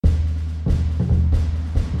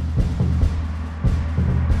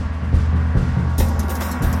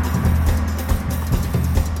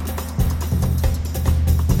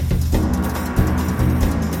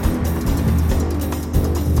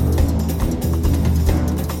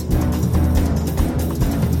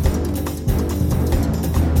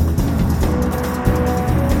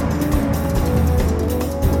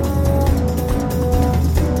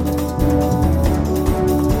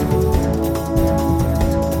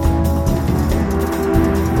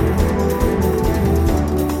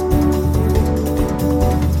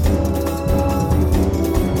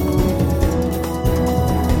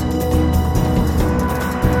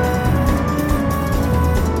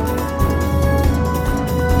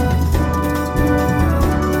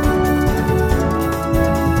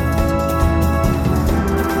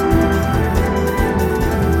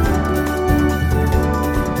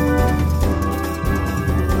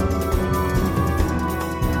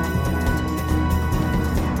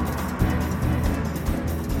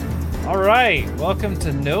All right, welcome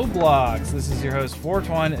to No Blogs. This is your host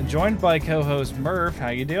Fortwan, joined by co-host Murph. How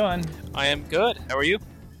you doing? I am good. How are you?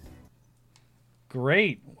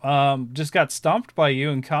 Great. Just got stomped by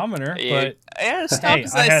you and Commoner, but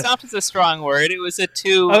Stomped is a strong word. It was a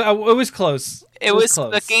 2. It was close. It was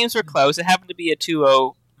close. The games were close. It happened to be a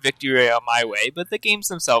 2-0 victory on my way, but the games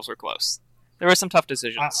themselves were close. There were some tough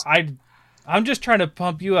decisions. I'm just trying to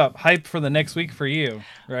pump you up, hype for the next week for you,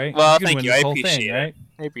 right? Well, thank you. I appreciate it. Right?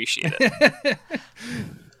 I appreciate it.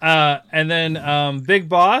 And then Big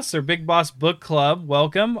Boss or Big Boss Book Club,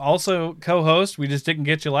 welcome. Also co-host. We just didn't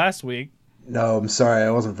get you last week. No, I'm sorry. I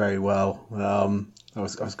wasn't very well. I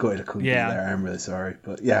was gutted I couldn't be there. I'm really sorry,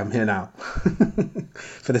 but yeah, I'm here now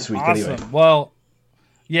for this week. Awesome. Anyway. Well,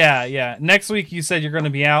 yeah. Next week you said you're going to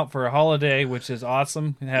be out for a holiday, which is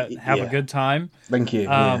awesome. Have a good time. Thank you.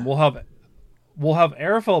 We'll have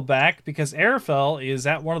Arafel back because Arafel is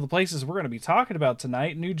at one of the places we're going to be talking about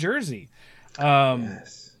tonight, New Jersey.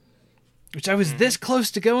 Yes. Which I was this close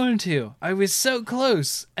to going to. I was so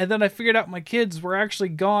close. And then I figured out my kids were actually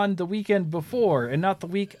gone the weekend before and not the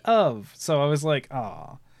week of. So I was like,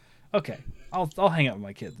 "Aw, okay, I'll hang out with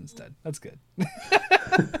my kids instead. That's good."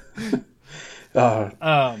 How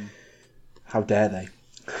dare they?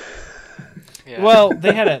 Yeah. Well,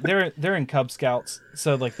 they're in Cub Scouts,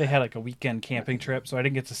 so like they had like a weekend camping trip, so I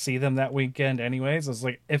didn't get to see them that weekend anyways. I was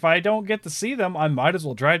like, if I don't get to see them, I might as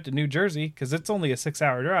well drive to New Jersey because it's only a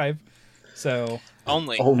 6-hour drive. So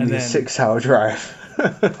only a 6-hour drive.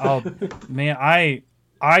 Oh man, I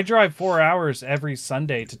drive 4 hours every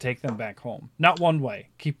Sunday to take them back home. Not one way,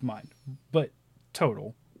 keep in mind, but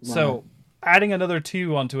total. Wow. So adding another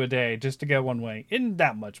 2 onto a day just to go one way isn't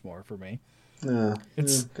that much more for me. No,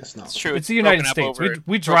 it's not. It's true. It's the United States.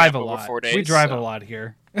 We drive a lot. 4 days, we drive a lot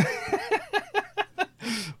here.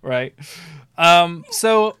 Right. To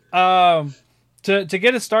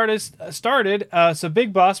get us started, so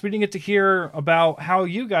Big Boss, we didn't get to hear about how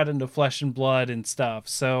you got into Flesh and Blood and stuff.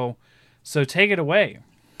 So take it away.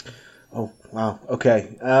 Oh, wow.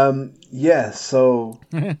 Okay. So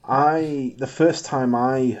the first time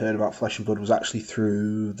I heard about Flesh and Blood was actually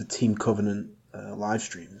through the Team Covenant live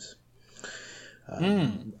streams.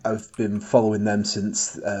 I've been following them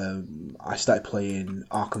since I started playing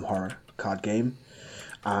Arkham Horror card game,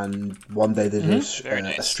 and one day they did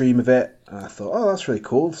a stream of it, and I thought, oh, that's really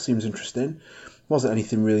cool, seems interesting. Wasn't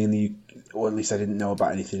anything really in the or at least I didn't know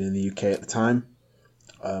about anything in the UK at the time.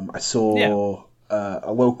 I saw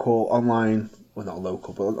a local online, well, not a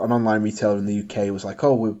local, but an online retailer in the UK was like,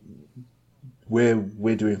 oh,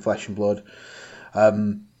 we're doing Flesh and Blood.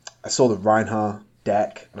 I saw the Reinhardt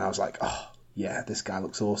deck, and I was like, oh, yeah, this guy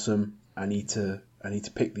looks awesome. I need to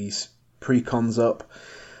pick these pre-cons up.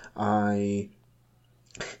 I,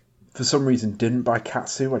 for some reason, didn't buy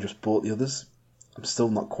Katsu. I just bought the others. I'm still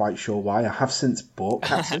not quite sure why. I have since bought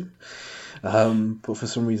Katsu, but for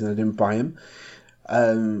some reason I didn't buy him.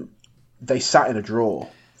 They sat in a drawer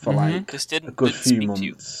for like a good few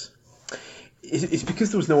months. It's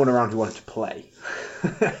because there was no one around who wanted to play.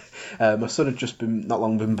 My son had just not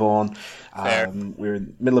long been born. We were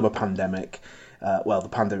in the middle of a pandemic. The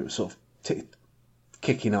pandemic was sort of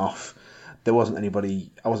kicking off. There wasn't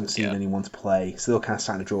anybody. I wasn't seeing anyone to play. So they were kind of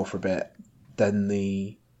sat in a drawer for a bit. Then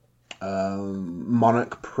the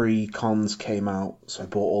Monarch pre-cons came out, so I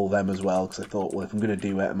bought all of them as well because I thought, well, if I'm going to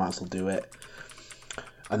do it, I might as well do it.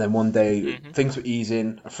 And then one day, things were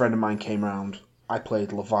easing. A friend of mine came around. I played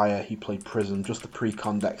Levia, he played Prism, just the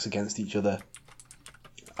pre-con decks against each other.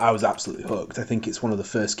 I was absolutely hooked. I think it's one of the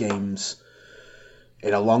first games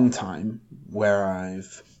in a long time where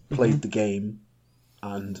I've played the game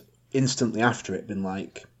and instantly after it been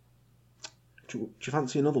like, do you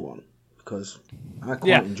fancy another one? Because I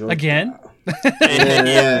quite enjoyed again. So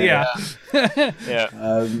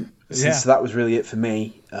that was really it for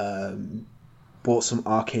me. Bought some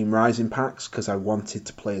Arcane Rising packs because I wanted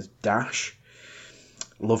to play as Dash.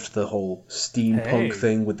 Loved the whole steampunk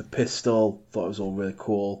thing with the pistol. Thought it was all really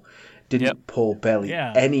cool. Didn't pull barely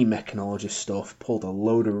any Mechanologist stuff. Pulled a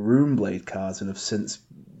load of Runeblade cards and have since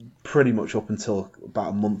pretty much up until about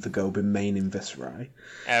a month ago been maining Viscerai.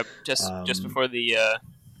 Just before the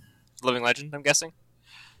Living Legend, I'm guessing.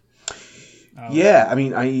 I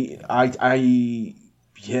mean, I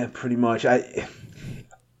pretty much. I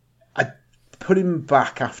put him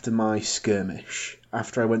back after my skirmish.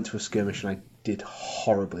 After I went to a skirmish and I did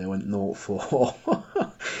horribly. I went 0-4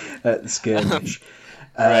 at the skirmish.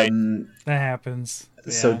 Right. That happens.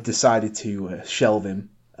 So decided to shelve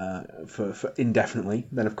him for indefinitely.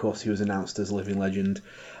 Then, of course, he was announced as Living Legend.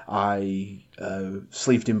 I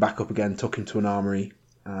sleeved him back up again, took him to an armory,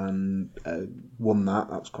 and won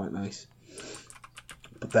that. That was quite nice.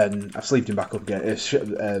 But then I've sleeved him back up again,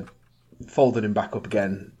 folded him back up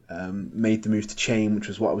again, made the move to Chain, which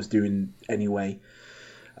was what I was doing anyway.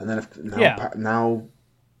 And then now,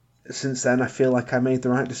 since then, I feel like I made the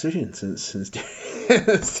right decision since you're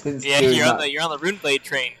on the Runeblade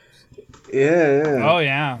train. Yeah. Oh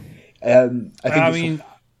yeah. I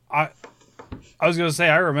was gonna say,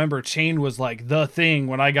 I remember Chain was like the thing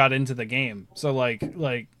when I got into the game. So like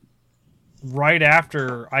right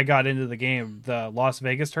after I got into the game, the Las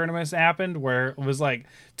Vegas tournaments happened where it was like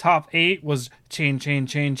top 8 was Chain,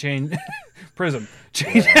 Prism.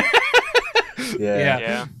 Chain.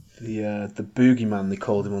 Yeah. The Boogeyman, they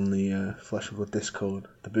called him on the Flesh and Blood Discord.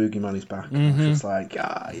 The Boogeyman is back. Mm-hmm. It's like,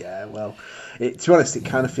 well, to be honest, it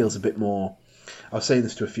kind of feels a bit more. I was saying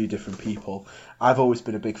this to a few different people. I've always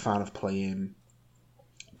been a big fan of playing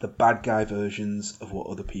the bad guy versions of what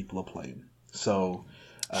other people are playing. So,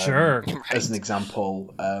 sure. As an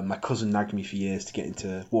example, my cousin nagged me for years to get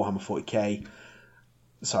into Warhammer 40k.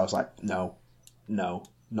 So I was like, no,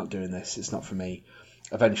 not doing this. It's not for me.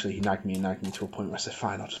 Eventually, he nagged me to a point where I said,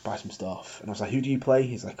 fine, I'll just buy some stuff. And I was like, who do you play?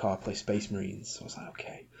 He's like, I play Space Marines. So I was like,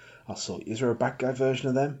 okay, I'll sort you. Is there a bad guy version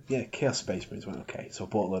of them? Yeah, Chaos Space Marines. I went, okay. So I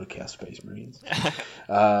bought a load of Chaos Space Marines.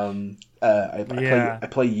 I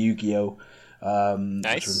play Yu-Gi-Oh!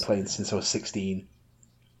 Nice. Which I've been playing since I was 16.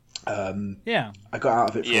 I got out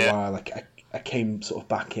of it for a while. I came sort of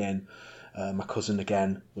back in. My cousin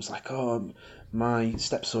again was like, my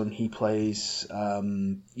stepson, he plays,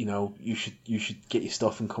 you should get your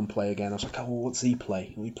stuff and come play again. I was like, what's he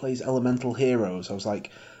play? And he plays Elemental Heroes. I was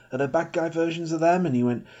like, are there bad guy versions of them? And he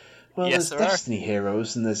went, well, yes, there's Destiny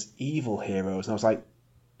Heroes and there's Evil Heroes. And I was like,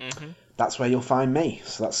 that's where you'll find me.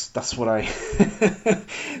 So that's what I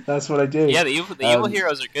that's what I do. Yeah, the Evil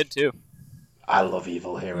Heroes are good too. I love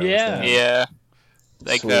Evil Heroes. Yeah.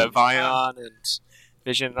 Like Vion and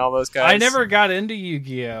Vision and all those guys. I never got into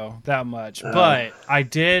Yu-Gi-Oh! That much, but I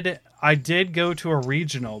did go to a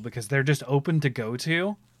regional because they're just open to go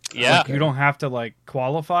to. Yeah. Like, you don't have to like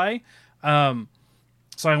qualify.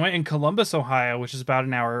 So I went in Columbus, Ohio, which is about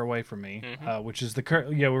an hour away from me, which is we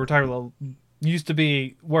were talking about, used to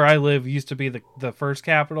be where I live, used to be the first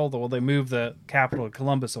capital. Well, they moved the capital to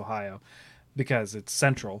Columbus, Ohio, because it's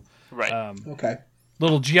central. Right. Okay.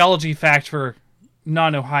 Little geology fact for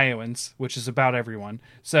non-Ohioans, which is about everyone.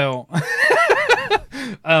 So,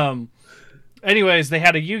 anyways, they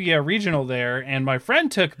had a Yu-Gi-Oh! Regional there, and my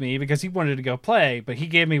friend took me because he wanted to go play, but he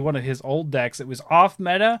gave me one of his old decks. It was off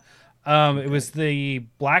meta. It was the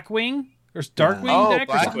Blackwing or Darkwing deck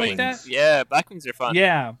or something like that. Yeah, Blackwings are fun.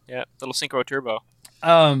 Yeah. Little Synchro Turbo.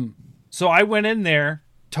 So I went in there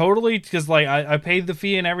totally because like I paid the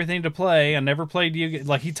fee and everything to play. I never played Yu-Gi-Oh!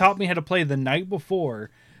 Like he taught me how to play the night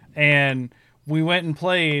before, and we went and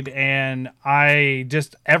played, and I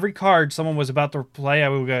just every card someone was about to play, I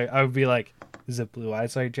would be like, "Is it Blue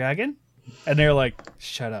Eyes White Dragon?" And they're like,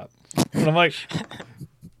 "Shut up!" And I'm like,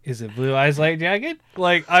 "Is it Blue Eyes White Dragon?"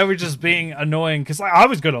 Like I was just being annoying because like, I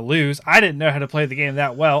was gonna lose. I didn't know how to play the game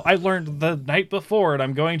that well. I learned the night before, and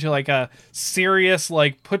I'm going to like a serious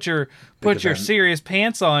like put your serious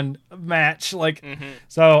pants on match. Like,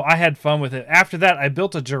 so I had fun with it. After that, I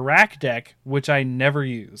built a Jirak deck, which I never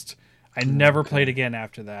used. I never played again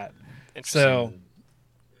after that. So,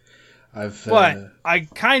 but I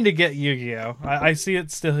kind of get Yu-Gi-Oh! I see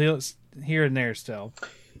it still here and there still.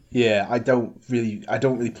 Yeah, I don't really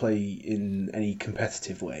play in any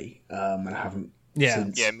competitive way, and I haven't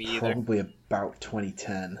since me either. Probably about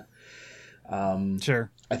 2010.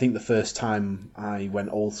 Sure. I think the first time I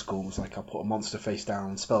went old school was like I put a monster face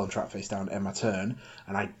down, spell and trap face down, end my turn,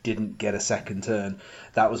 and I didn't get a second turn.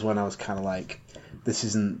 That was when I was kind of like, this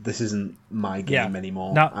isn't my game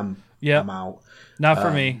anymore. I'm out. Not for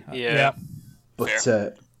me. Yeah. But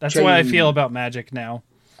that's the way I feel about Magic now.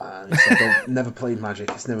 Never played Magic.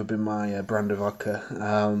 It's never been my brand of vodka.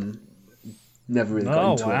 Never really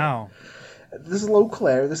got into it. Oh wow! There's a local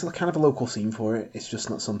area. There's kind of a local scene for it. It's just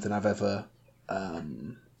not something I've ever.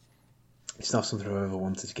 It's not something I've ever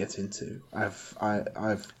wanted to get into. I've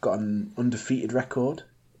got an undefeated record,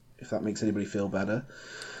 if that makes anybody feel better.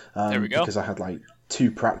 There we go. Because I had like two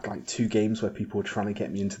games where people were trying to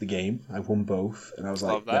get me into the game. I won both, and I was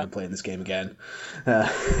like, never playing this game again. And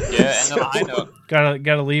then I know.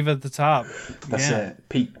 Gotta leave at the top. That's it.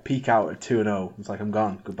 Peak out at 2-0. It's like I'm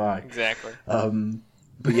gone. Goodbye. Exactly.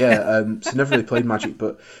 But yeah, so never really played Magic,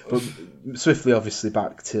 but swiftly, obviously,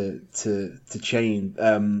 back to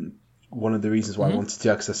Chain. One of the reasons why I wanted to,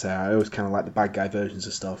 because I say I always kind of like the bad guy versions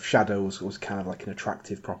of stuff. Shadow was kind of like an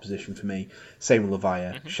attractive proposition for me. Same with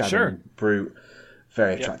Leviah. Shadow, Brute,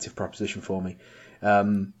 very attractive proposition for me.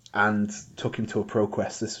 And took him to a Pro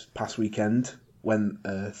Quest this past weekend. went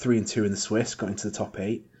 3-2 in the Swiss, got into the top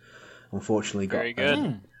 8. Unfortunately,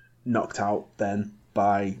 got knocked out then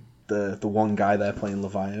by the one guy there playing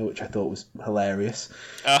Levia, which I thought was hilarious.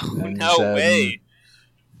 Oh, no way!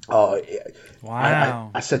 Oh, wow!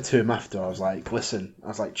 I said to him after, I was like, "Listen,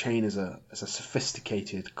 Chane is a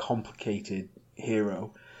sophisticated, complicated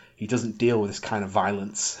hero. He doesn't deal with this kind of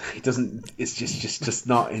violence. He doesn't. It's just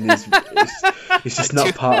not in his. It's just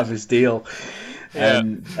not part of his deal." Yeah.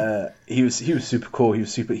 And he was super cool.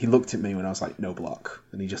 He looked at me when I was like, "No block,"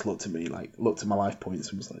 and he just looked at me, like looked at my life points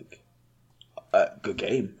and was like, "Good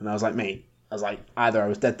game." And I was like, "Mate." I was like, either I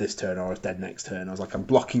was dead this turn or I was dead next turn. I was like, I'm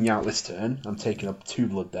blocking you out this turn. I'm taking up 2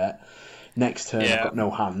 blood debt. Next turn, I've got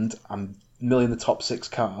no hand. I'm milling the top 6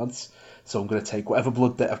 cards. So I'm going to take whatever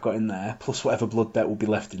blood debt I've got in there, plus whatever blood debt will be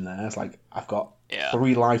left in there. It's like, I've got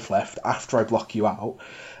 3 life left. After I block you out,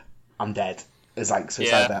 I'm dead. It's like, so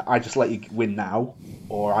it's either I just let you win now,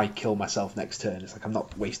 or I kill myself next turn. It's like, I'm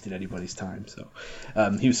not wasting anybody's time. So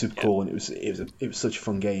he was super cool, and it was such a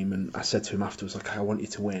fun game. And I said to him afterwards, like, I want you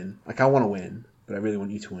to win. Like, I want to win, but I really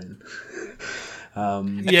want you to win.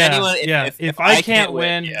 If I can't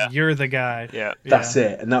win, you're the guy. Yeah, that's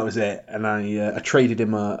it, and that was it. And I traded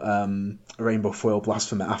him a Rainbow Foil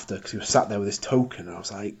Blasphemer after, because he was sat there with his token. And I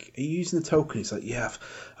was like, "Are you using the token?" He's like, "Yeah,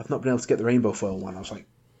 I've not been able to get the Rainbow Foil one." I was like,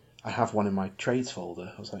 "I have one in my trades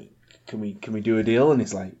folder." I was like, "Can we do a deal?" And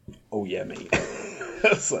he's like, "Oh yeah, mate." I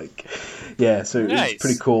was like, "Yeah." So it was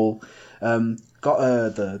pretty cool. Got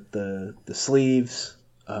the sleeves,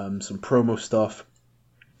 some promo stuff.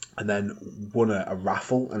 And then won a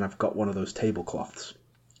raffle, and I've got one of those tablecloths.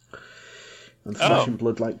 And Flesh and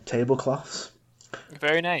Blood like tablecloths.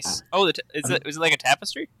 Very nice. Is it like a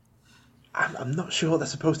tapestry? I'm not sure they're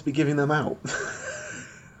supposed to be giving them out.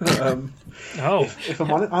 If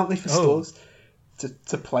I'm on it, aren't they for stores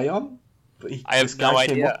to play on? But I have no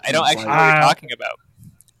idea. I don't actually know what you're talking about.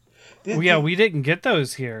 We didn't get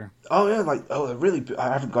those here. Oh yeah, I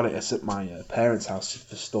haven't got it. It's at my parents' house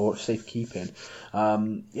for store safekeeping.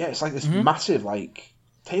 It's like this massive like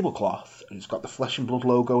tablecloth, and it's got the Flesh and Blood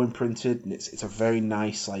logo imprinted, and it's a very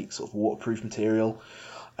nice like sort of waterproof material.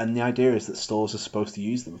 And the idea is that stores are supposed to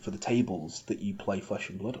use them for the tables that you play Flesh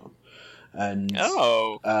and Blood on. And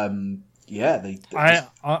I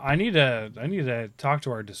need to talk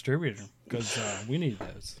to our distributor, because we need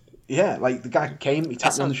those. Yeah, like the guy came, he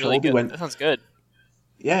tapped me on the shoulder, really went, "That sounds good."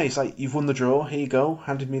 Yeah, he's like, "You've won the draw. Here you go."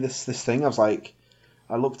 Handed me this thing. I was like,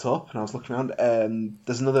 I looked up and I was looking around.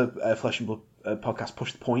 There's another Flesh and Blood podcast,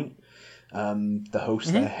 Push the Point. The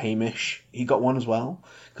host there, Hamish, he got one as well,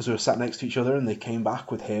 because we were sat next to each other, and they came back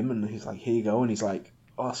with him, and he's like, "Here you go," and he's like,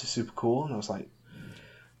 "Oh, this is super cool," and I was like,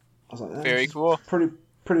 very cool,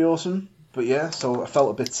 pretty awesome. But yeah, so I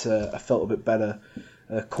felt a bit better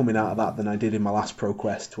coming out of that than I did in my last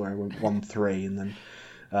ProQuest, where I went 1-3, and then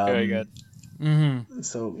very good. Mm-hmm.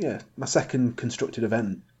 So yeah, my second constructed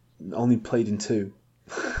event, only played in 2.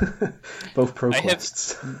 Both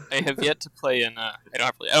ProQuests. I have yet to play in. I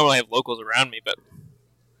don't really have locals around me, but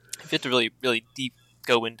I've yet to really, really deep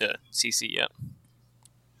go into CC yet.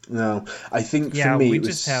 No, I think for me it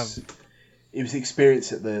was the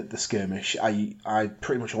experience at the skirmish. I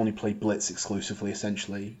pretty much only played Blitz exclusively,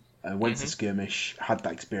 essentially. Went to skirmish, had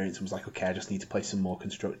that experience, and was like, okay, I just need to play some more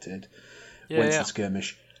constructed. Went to the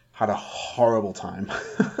skirmish, had a horrible time.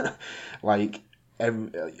 Like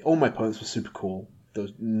all my opponents were super cool. There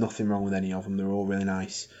was nothing wrong with any of them. They were all really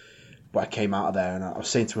nice. But I came out of there, and I was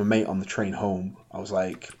saying to my mate on the train home, I was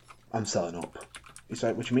like, I'm selling up. He's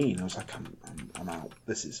like, what do you mean? I was like, I'm out.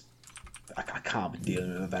 I can't be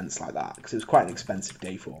dealing with events like that, because it was quite an expensive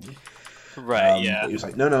day for me. Right, yeah. But he was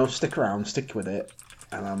like, no, stick around, stick with it.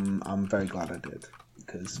 And I'm very glad I did,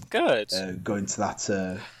 because going to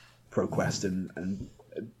that ProQuest and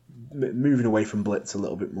moving away from Blitz a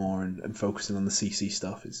little bit more and focusing on the CC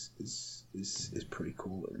stuff is pretty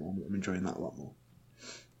cool at the moment. I'm enjoying that a lot more.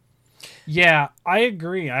 Yeah, I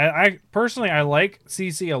agree. I personally, I like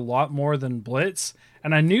CC a lot more than Blitz,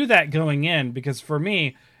 and I knew that going in, because for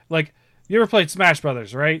me, like, you ever played Smash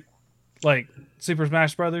Brothers, right? Like Super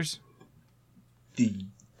Smash Brothers?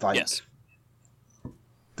 Yes.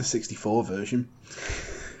 The 64 version.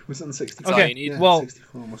 Was it on the 64? Okay, yeah, well,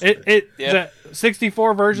 64 the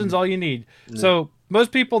 64 version's all you need. Yeah. So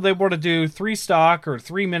most people, they want to do 3 stock or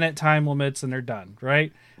 3-minute time limits, and they're done,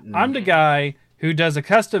 right? I'm the guy who does a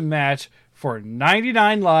custom match for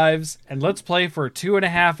 99 lives, and let's play for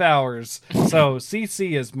 2.5 hours. So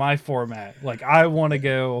CC is my format. Like, I want to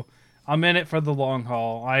go. I'm in it for the long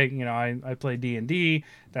haul. I play D&D.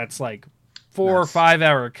 That's like 4 or 5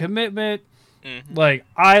 hour commitment. Like,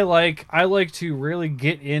 I like to really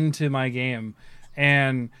get into my game,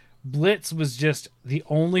 and Blitz was just the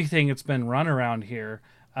only thing that's been run around here.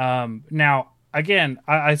 Now, again,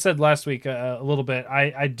 I said last week a little bit.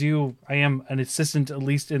 I am an assistant, at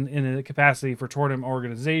least in a capacity for tournament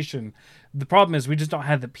organization. The problem is we just don't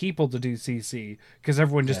have the people to do CC because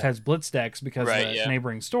everyone just has Blitz decks because the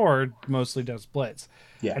neighboring store mostly does Blitz.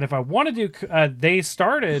 Yeah. And if I want to do,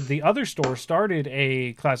 the other store started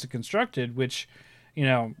a Classic Constructed, which,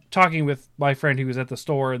 talking with my friend who was at the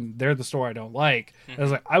store, and they're the store I don't like, I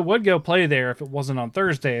was like, I would go play there if it wasn't on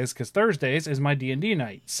Thursdays, because Thursdays is my D&D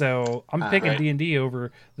night. So I'm picking D&D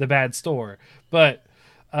over the bad store. But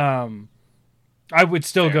I would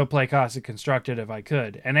still go play Classic Constructed if I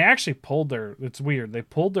could. And they actually it's weird, they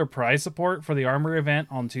pulled their prize support for the Armory event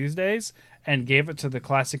on Tuesdays and gave it to the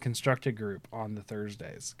Classic Constructed group on the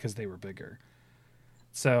Thursdays because they were bigger.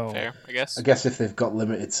 So fair, I guess. I guess if they've got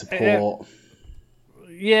limited support...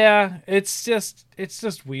 Yeah, it's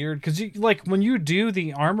just weird because when you do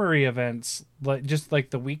the Armory events, like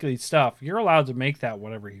the weekly stuff, you're allowed to make that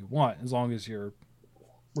whatever you want as long as you're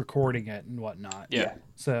recording it and whatnot. Yeah.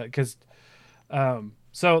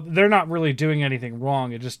 So they're not really doing anything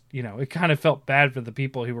wrong. It just it kind of felt bad for the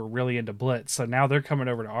people who were really into Blitz. So now they're coming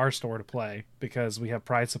over to our store to play because we have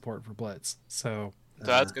prize support for Blitz. So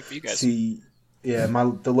that's good for you guys. See, yeah,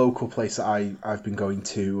 the local place that I've been going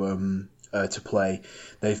to play,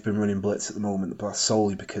 they've been running Blitz at the moment, but that's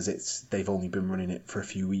solely because they've only been running it for a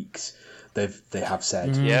few weeks. They have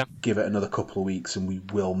said, give it another couple of weeks and we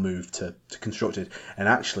will move to Constructed. And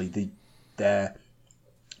actually, their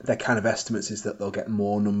kind of estimates is that they'll get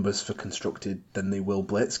more numbers for Constructed than they will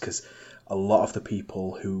Blitz, because a lot of the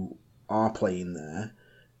people who are playing there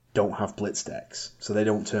don't have Blitz decks, so they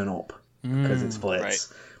don't turn up because it's Blitz. Right.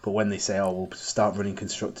 But when they say, we'll start running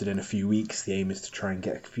Constructed in a few weeks, the aim is to try and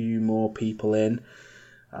get a few more people in,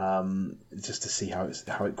 just to see how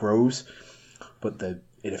it grows. But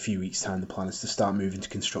in a few weeks' time, the plan is to start moving to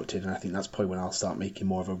Constructed, and I think that's probably when I'll start making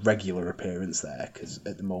more of a regular appearance there, because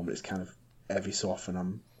at the moment it's kind of every so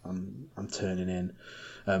often I'm turning in.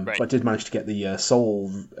 But I did manage to get the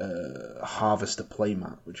Soul Harvester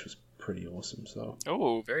playmat, which was pretty awesome. So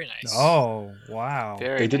very nice. Oh wow!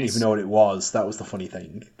 They didn't even know what it was. That was the funny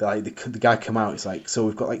thing. The guy came out. He's like, so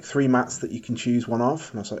we've got 3 mats that you can choose one of,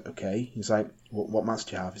 and I was like, okay. He's like, what mats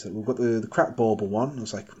do you have? He's like, we've got the Crack Bauble one. I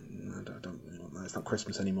was like, I don't really want that. It's not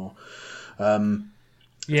Christmas anymore.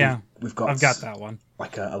 Yeah, I've got that one.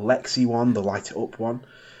 Like a Lexi one, the Light It Up one,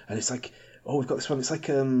 and it's like, we've got this one. It's like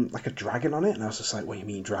a dragon on it, and I was just like, what do you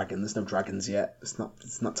mean dragon? There's no dragons yet. It's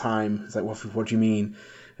not time. It's like, what do you mean?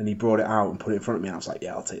 And he brought it out and put it in front of me, and I was like,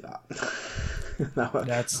 yeah, I'll take that.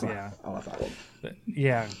 I'll have that one.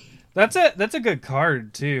 Yeah, that's a good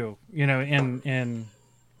card too. In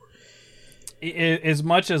as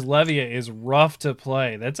much as Levia is rough to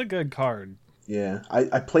play, that's a good card. Yeah,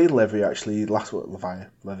 I played Levia actually Levia,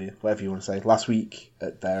 whatever you want to say, last week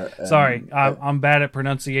at their... Sorry, I'm bad at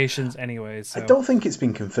pronunciations anyway. So. I don't think it's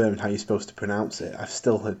been confirmed how you're supposed to pronounce it. I've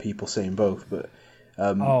still heard people saying both, but...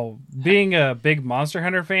 being a big Monster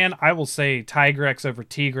Hunter fan, I will say Tigrex over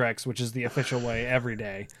Tigrex, which is the official way every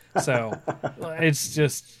day. So it's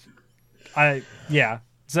just... So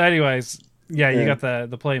anyways, you got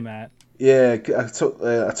the playmat. Yeah,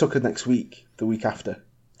 I took it next week, the week after,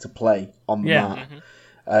 to play on the mat.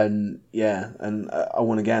 Mm-hmm. And I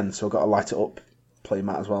won again, so I got a Light It Up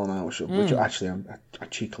playmat as well now, which actually I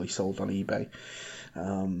cheekily sold on eBay.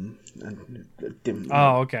 And didn't,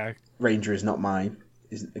 okay. Ranger is not my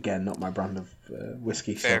brand of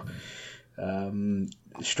whiskey. Fair. So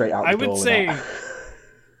straight out the door. I would say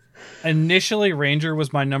initially Ranger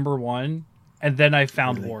was my number one, and then I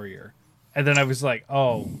found Warrior. And then I was like,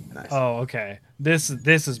 nice. Okay. This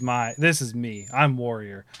is me. I'm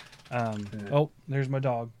Warrior. Oh, there's my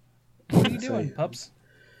dog. What are you doing, pups?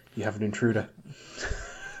 You have an intruder.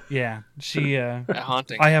 Yeah, she.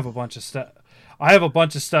 Haunting. I have a bunch of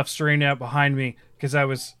stuff straining out behind me because I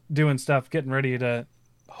was doing stuff, getting ready to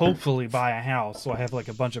hopefully buy a house. So I have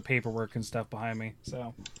a bunch of paperwork and stuff behind me.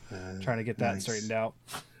 So trying to get that straightened out.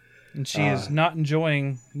 And she is not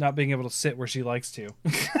enjoying not being able to sit where she likes to.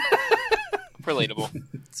 Relatable.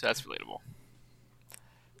 So that's relatable.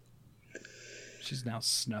 She's now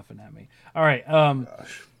snuffing at me. All right.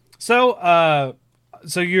 So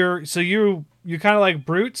you kind of like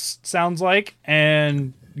Brutes, sounds like,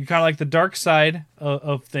 and you kind of like the dark side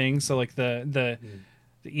of things. So like the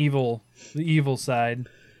evil side.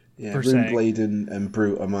 Yeah, Runeblade and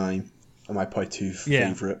Brute are my probably two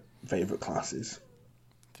favorite classes.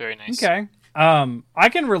 Very nice. Okay. I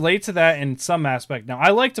can relate to that in some aspect. Now, I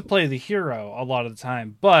like to play the hero a lot of the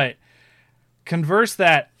time, but converse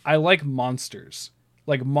that, I like monsters.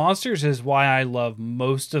 like monsters is why I love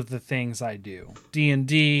most of the things I do.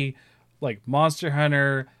 D&D, like Monster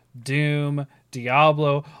Hunter, Doom,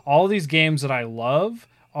 Diablo, all these games that I love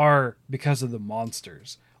are because of the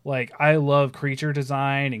monsters. Like, I love creature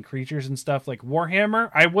design and creatures and stuff. Like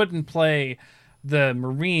Warhammer, I wouldn't play the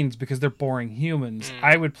Marines because they're boring humans.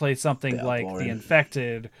 I would play something like boring. the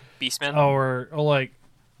Infected, Beastmen, or like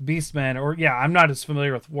Beastmen, or I'm not as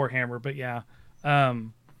familiar with Warhammer, but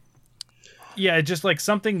just like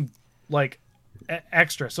something like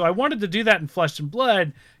extra. So I wanted to do that in Flesh and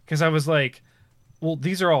Blood because I was like, well,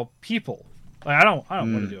 these are all people. Like, I don't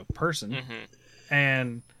want to do a person.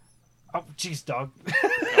 And oh, jeez, dog.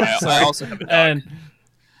 I also have a dog. And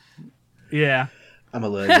yeah. I'm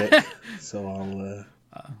allergic, so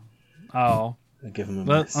I'll give him a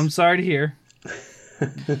miss. I'm sorry to hear.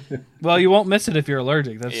 Well, you won't miss it if you're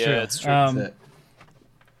allergic. That's true. Yeah, that's true.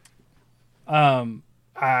 I'm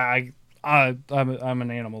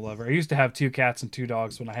an animal lover. I used to have 2 cats and 2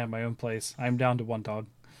 dogs when I had my own place. I'm down to 1 dog.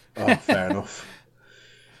 Oh, fair enough.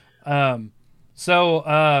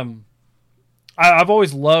 I've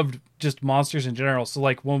always loved just monsters in general. So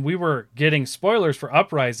like when we were getting spoilers for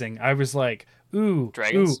Uprising, I was like,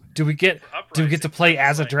 Dragons? do we get to play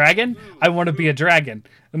as a dragon? I want to be a dragon.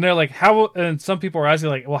 And they're like, how? And some people are asking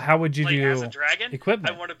like, well, how would you do as a dragon?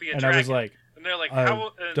 equipment? I want to be a and dragon. I was like, and they're like, I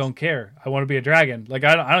don't care. I want to be a dragon. Like,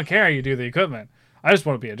 I don't care how you do the equipment. I just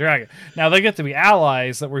want to be a dragon. Now they get to be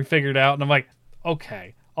allies that we figured out, and I'm like,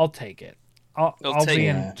 okay, I'll take it. I'll be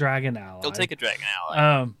a dragon ally. They'll take a dragon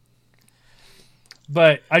ally.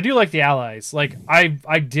 But I do like the allies. Like I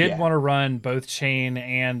did want to run both Chain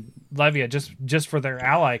and Levia just for their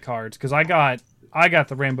ally cards because I got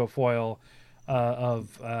the rainbow foil of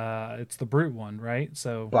it's the brute one, right?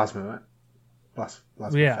 So Plasma, right?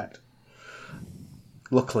 Plasma yeah. effect.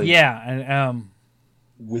 Luckily, yeah, and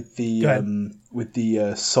with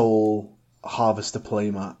the Soul Harvester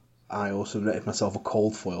playmat, I also netted myself a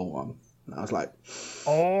cold foil one. And I was like,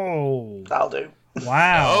 oh, that'll do.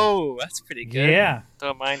 Wow. Oh, that's pretty good. Yeah.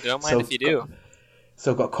 Don't mind if you do.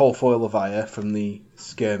 So I've got cold foil Levia from the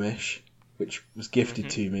skirmish, which was gifted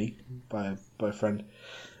to me by a friend,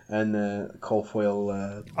 and cold foil.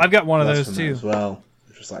 I've got one of those too as well.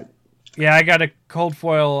 Which was like, yeah, I got a cold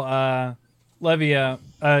foil Levia.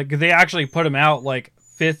 They actually put them out like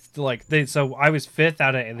 5th, so I was 5th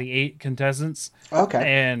out of the 8 contestants. Okay.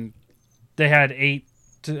 And they had 8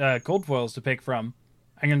 cold foils to pick from.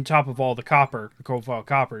 And on top of all the cold foil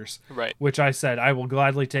coppers, right? Which I said I will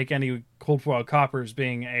gladly take any cold foil coppers,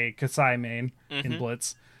 being a Kasai main in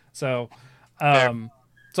Blitz. So, so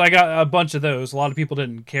I got a bunch of those. A lot of people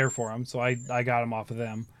didn't care for them, so I got them off of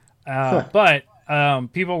them. But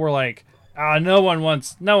people were like, no one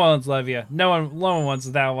wants Levia. No one wants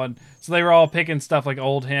that one. So they were all picking stuff like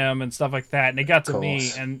Old Him and stuff like that. And it got to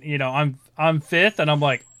me, and I'm 5th, and I'm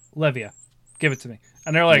like, Levia, give it to me.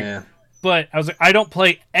 And they're like. Yeah. But I was like, I don't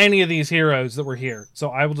play any of these heroes that were here,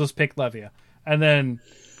 so I will just pick Levia. And then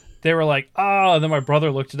they were like, oh, and then my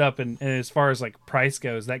brother looked it up, and as far as like price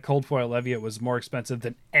goes, that cold foil Levia was more expensive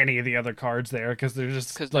than any of the other cards there because there's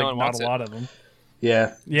just like not a lot of them.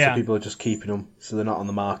 Yeah. So people are just keeping them, so they're not on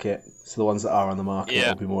the market. So the ones that are on the market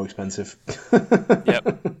will be more expensive.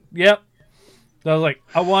 Yep. So I was like,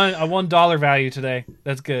 I won dollar value today.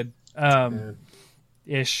 That's good.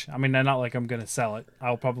 Ish. I mean, not like I'm going to sell it.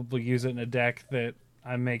 I'll probably use it in a deck that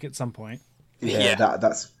I make at some point. Yeah.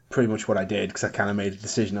 That's pretty much what I did because I kind of made a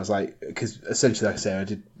decision. I was like, because essentially, like I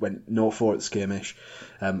say, went 0-4 at the skirmish.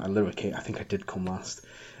 I literally, I think I did come last.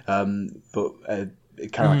 But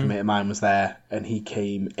it kind of like a mate of mine was there, and he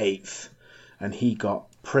came 8th, and he got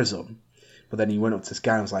Prism. But then he went up to this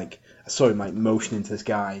guy and was like, I saw him like motioning to this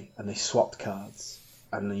guy, and they swapped cards.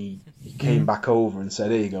 And he came back over and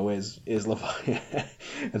said, "Here you go, here's Levia,"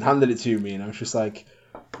 and handed it to me, and I was just like,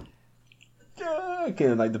 kind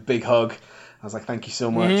of like the big hug. I was like, "Thank you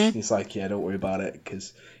so much." And he's like, "Yeah, don't worry about it,"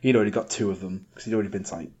 because he'd already got 2 of them because he'd already been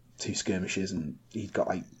to like 2 skirmishes, and he'd got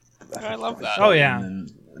like I love that. Oh yeah,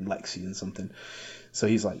 and Lexi and something. So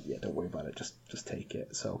he's like, "Yeah, don't worry about it, just take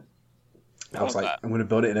it." So I was like, "I'm going to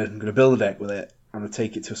build it, and I'm going to build a deck with it. I'm going to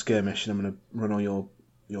take it to a skirmish, and I'm going to run all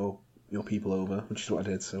your people over," which is what I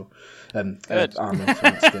did. So, armor for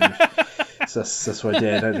that skirmish. So that's what I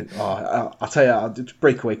did. I'll tell you, I'll just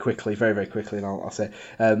break away quickly, very, very quickly, and I'll say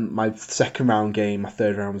my second round game, my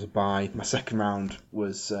third round was a bye. My second round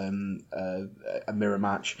was a mirror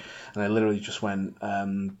match, and I literally just went.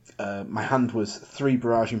 My hand was 3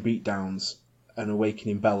 Barraging Beatdowns, an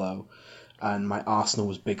Awakening Bellow, and my arsenal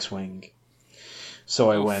was Big Swing.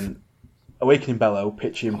 So I went Awakening Bellow,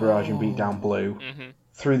 Pitching, Barraging Beatdown, Blue.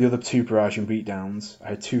 through the other 2 barrage and beatdowns. I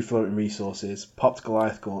had 2 floating resources, popped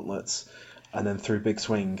Goliath gauntlets, and then threw Big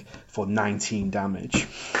Swing for 19 damage.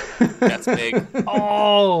 That's big.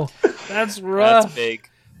 Oh, that's rough. That's big.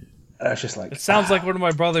 I was just like, It sounds like one of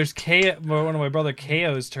my brother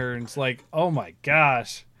KO's turns. Like, oh my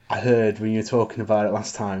gosh. I heard when you were talking about it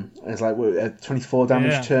last time. It was like a 24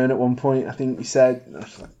 damage turn at one point, I think you said. And I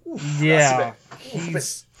was like, yeah,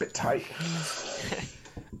 that's a bit tight.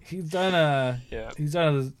 He's done a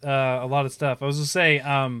lot of stuff. I was gonna say,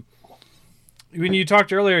 when you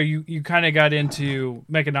talked earlier, you kind of got into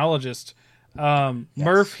Mechanologist. Yes.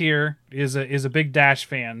 Murph here is a big Dash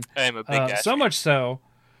fan. I am a big Dash fan. So much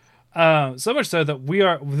so that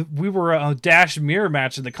we were a Dash mirror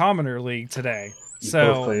match in the Commoner League today.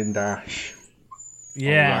 You're both playing Dash.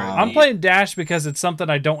 Yeah, right. I'm playing Dash because it's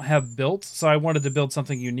something I don't have built, so I wanted to build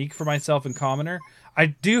something unique for myself in Commoner. I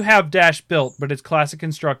do have Dash built, but it's classic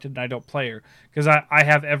constructed, and I don't play her because I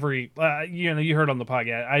have every you heard on the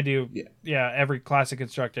podcast I do every classic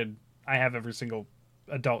constructed. I have every single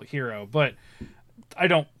adult hero, but I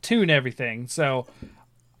don't tune everything, so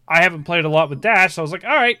I haven't played a lot with Dash. So I was like,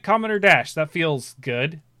 all right, Commoner Dash, that feels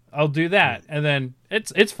good. I'll do that, and then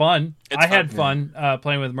it's fun. I had fun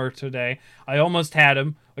playing with Murph today. I almost had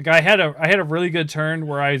him. Like I had a really good turn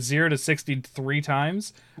where I 0 to 60 3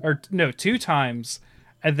 times, or no 2 times,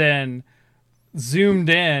 and then zoomed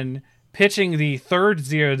in, pitching the third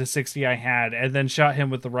 0 to 60 I had, and then shot him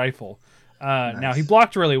with the rifle. Nice. Now he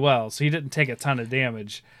blocked really well, so he didn't take a ton of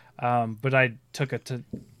damage, but I took it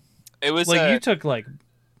was like you took like.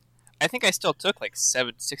 I think I still took like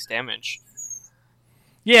 6 damage.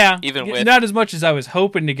 Yeah, even with not as much as I was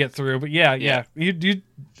hoping to get through, but yeah. You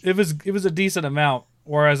it was a decent amount.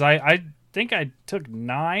 Whereas I think I took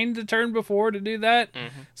 9 to turn before to do that,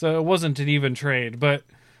 so it wasn't an even trade, but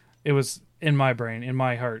it was in my brain, in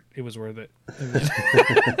my heart, it was worth it.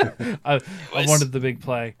 I wanted the big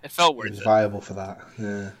play. It felt worth it. It was viable for that.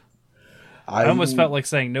 Yeah, I almost felt like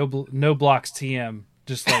saying no blocks TM,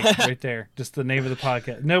 just like right there, just the name of the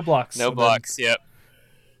podcast. No blocks. No blocks. Yep.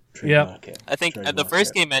 Yep. I think the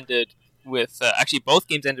first game ended with actually both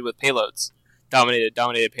games ended with payloads, dominated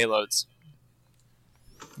payloads.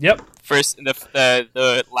 Yep. The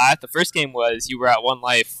first game was you were at 1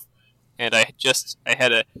 life, and I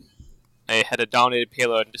had a dominated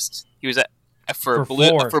payload, and just he was for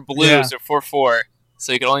blues or 4/4,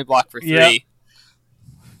 so you could only block for 3,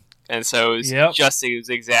 and so it was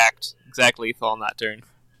exact lethal on that turn.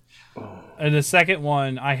 And the second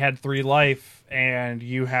one, I had 3 life. And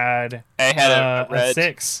you had a red a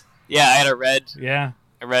 6. Yeah, I had a red. Yeah,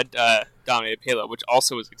 a red dominated payload, which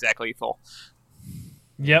also was exact lethal.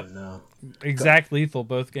 Yep, exact lethal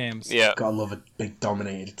both games. Yeah, gotta love a big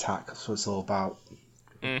dominated attack. That's what it's all about.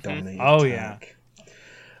 Dominated attack.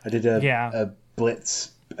 I did a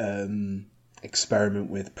blitz experiment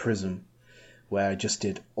with Prism, where I just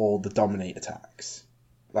did all the dominate attacks,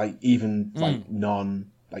 like even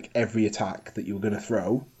like every attack that you were going to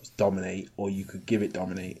throw was dominate, or you could give it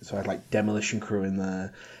dominate. So I had like Demolition Crew in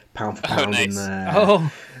there, Pound for Pound in there,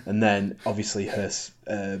 and then obviously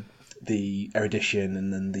the Erudition,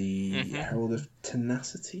 and then the Herald of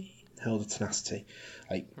Tenacity,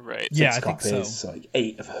 like 6 copies, so like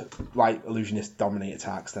 8 of Light Illusionist dominate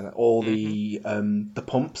attacks. Then all the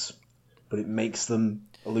pumps, but it makes them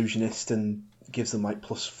Illusionist and gives them like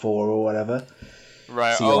 +4 or whatever.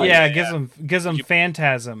 Right. So it gives them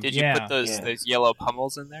Phantasm. Did you put those yellow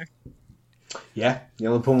pummels in there? Yeah,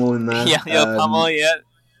 yellow pummel in there. Yeah, yellow pummel. Yeah.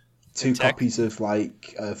 2 copies of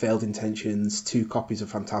like Veiled Intentions, 2 copies of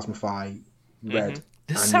Phantasmify, red.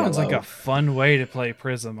 This sounds like a fun way to play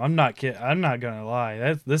Prism. I'm not gonna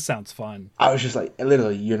lie. This sounds fun. I was just like,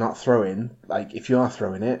 literally, you're not throwing. Like, if you are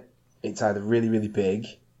throwing it, it's either really, really big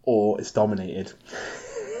or it's dominated.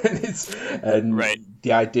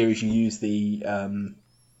 The idea is you use the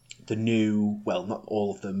new, well, not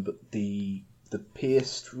all of them, but the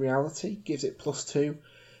Pierced Reality gives it +2,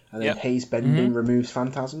 and then Haze Bending removes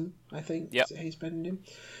Phantasm, I think. Yep. Is it Haze Bending?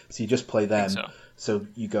 So you just play them. So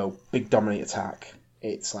you go big dominate attack.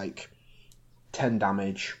 It's like 10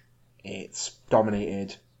 damage. It's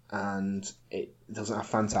dominated, and it doesn't have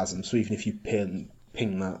Phantasm. So even if you ping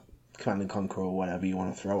that Command and Conquer or whatever you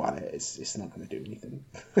want to throw at it, it's not going to do anything.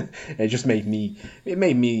 It made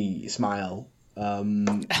me smile.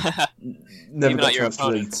 Never got a chance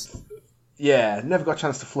to never got a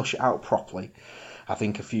chance to flush it out properly. I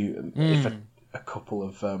think a couple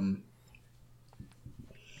of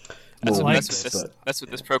that's what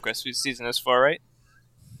this progress season is for, right?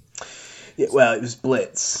 Yeah, well, it was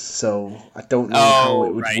Blitz, so I don't know how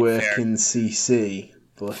it would work in CC,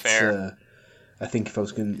 but I think if I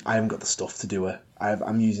was I haven't got the stuff to do it.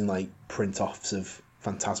 I'm using like print offs of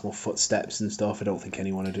Phantasmal Footsteps and stuff. I don't think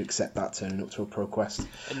anyone would accept that turning up to a Pro Quest.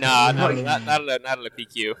 Nah, not at a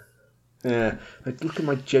PQ. Yeah, like look at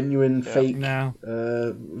my genuine fake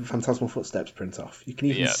Phantasmal Footsteps print off. You can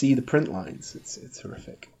even see the print lines. It's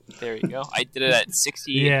horrific. There you go. I did it at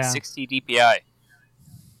 60 DPI.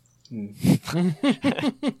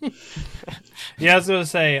 Yeah, I was gonna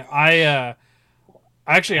say I'm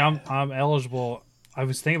eligible. I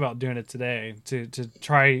was thinking about doing it today to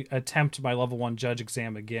try attempt my level 1 judge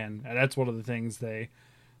exam again, and that's one of the things they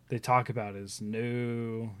talk about is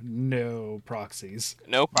no proxies,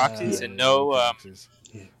 and no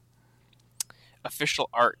official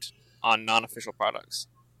art on non-official products.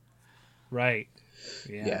 Right.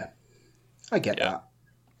 Yeah. I get that.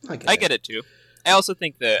 I get it too. I also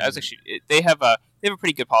think that they have a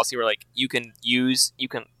pretty good policy where like you can use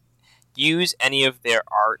any of their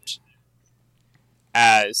art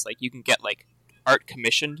as like you can get like art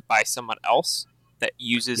commissioned by someone else that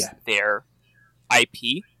uses their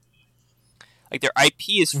IP. Like their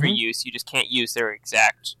IP is free use, you just can't use their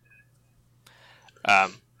exact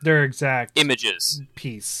images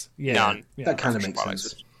piece. That kind of makes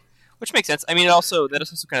sense. Which makes sense. I mean, that is also the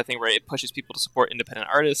kind of thing where it pushes people to support independent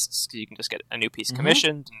artists because you can just get a new piece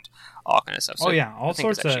commissioned and all kind of stuff. So all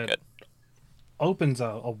sorts of good. Opens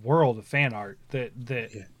a world of fan art that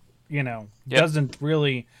doesn't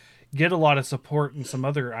really get a lot of support in some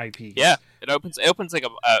other IPs. Yeah, it opens like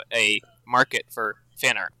a market for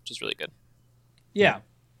fan art, which is really good. Yeah,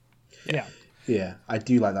 I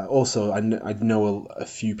do like that. Also, I know a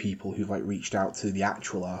few people who've like reached out to the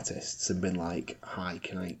actual artists and been like, "Hi,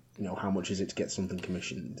 can I? How much is it to get something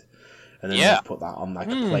commissioned?" And then they put that on like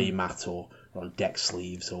a play mat or on deck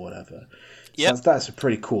sleeves or whatever. So that's a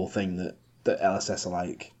pretty cool thing that LSS are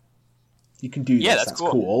like. You can do this. That's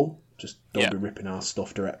cool. Just don't be ripping our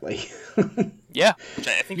stuff directly. Which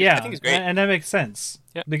I think is great, and that makes sense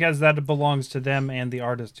because that belongs to them and the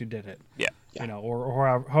artist who did it.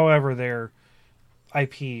 Or however their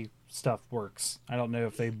IP stuff works. I don't know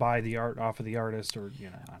if they buy the art off of the artist or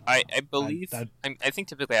I believe I think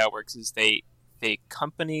typically how it works is the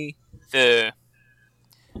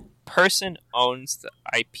person owns the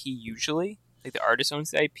IP usually, like the artist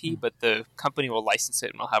owns the IP, but the company will license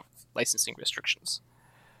it and will have licensing restrictions.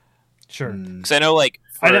 Sure, because I know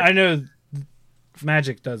I know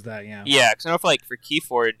Magic does that. Yeah, because I know for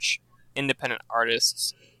Keyforge, independent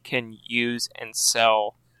artists can use and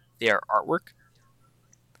sell their artwork.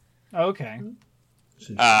 Okay.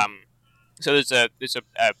 So there's a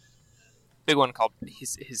big one called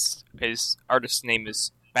his artist's name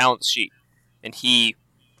is Balance Sheet, and he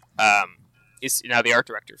is now the art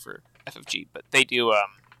director for FFG. But they do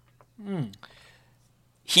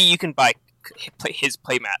you can buy his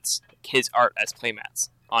playmats, his art as playmats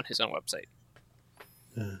on his own website.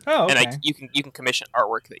 Oh, okay. And you can commission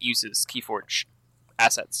artwork that uses Keyforge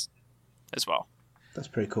assets as well. That's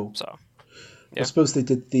pretty cool. So, I suppose they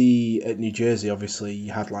did at New Jersey. Obviously,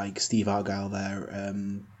 you had like Steve Argyle there.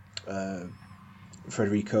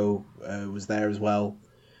 Federico was there as well,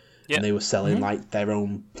 and they were selling like their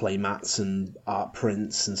own playmats and art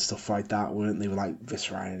prints and stuff like that, weren't they? With like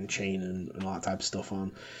Viscera and Chain and all that type of stuff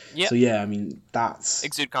on. Yeah. So I mean that's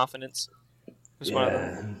Exude Confidence. One of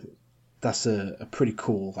them. That's a pretty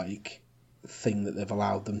cool like thing that they've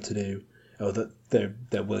allowed them to do, or that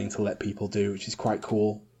they're willing to let people do, which is quite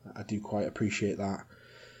cool. I do quite appreciate that.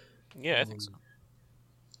 Yeah, I think so.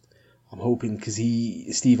 I'm hoping because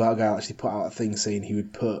Steve Argyle actually put out a thing saying he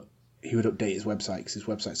would update his website because his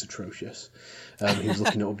website's atrocious. He was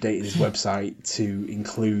looking at updating his website to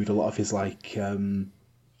include a lot of his like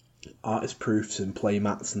artist proofs and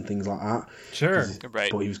playmats and things like that. Sure,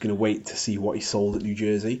 right. But he was going to wait to see what he sold at New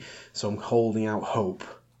Jersey. So I'm holding out hope.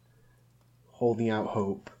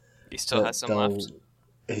 He still has some left.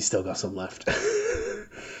 He's still got some left.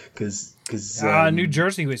 Because New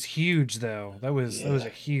Jersey was huge though. That was a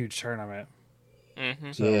huge tournament.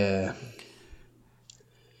 Mm-hmm. So,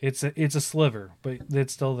 it's a sliver, but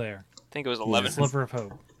it's still there. I think it was 11 sliver of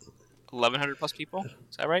hope. 1,100 plus people.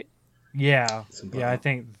 Is that right? Yeah, I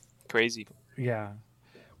think crazy. Yeah,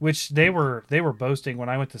 which they were boasting when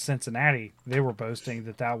I went to Cincinnati. They were boasting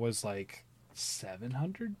that was like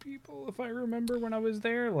 700 people, if I remember when I was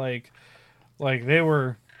there. Like they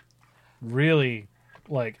were really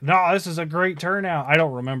like, no, this is a great turnout. I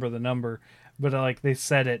don't remember the number, but like they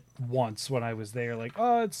said it once when I was there. Like,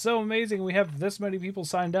 oh, it's so amazing. We have this many people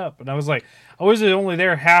signed up, and I was like, I was only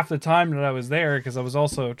there half the time that I was there because I was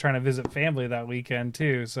also trying to visit family that weekend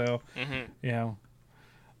too. So,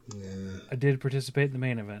 I did participate in the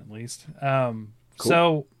main event at least. Cool.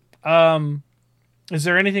 So, Is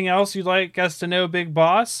there anything else you'd like us to know, Big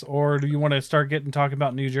Boss, or do you want to start talking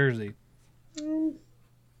about New Jersey?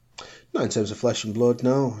 Not in terms of flesh and blood,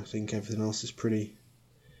 no. I think everything else is pretty.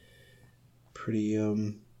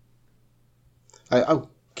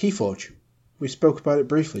 Keyforge. We spoke about it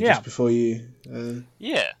briefly just before you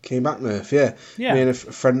came back, Murph. Yeah. Me and a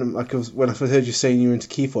friend, when I first heard you saying you were into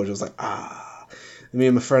Keyforge, I was like, Me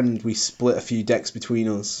and my friend, we split a few decks between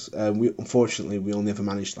us. Unfortunately, we only ever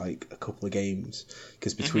managed like a couple of games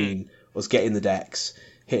because between us getting the decks,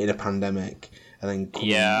 hitting a pandemic, and then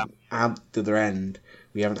coming out the other end,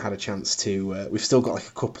 we haven't had a chance to. We've still got like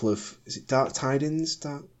a couple of. Is it Dark Tidings?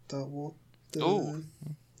 Dark what?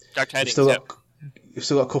 Dark Tidings. We've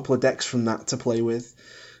still got a couple of decks from that to play with,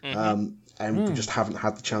 and we just haven't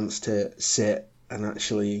had the chance to sit and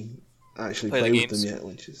actually play with them yet,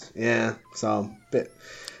 which is so a bit.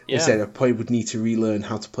 I said I probably would need to relearn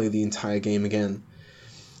how to play the entire game again,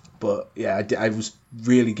 but I was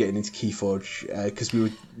really getting into Keyforge because we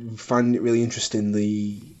were finding it really interesting.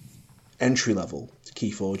 The entry level to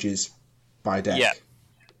Keyforge is by deck.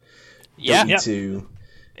 Don't need to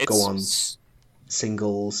go on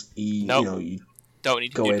singles. You don't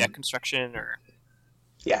need to do deck construction or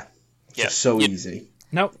just so easy.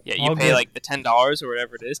 Nope. Yeah, you pay like the $10 or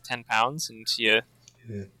whatever it is, £10, and you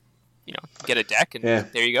get a deck, and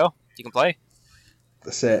there you go. You can play.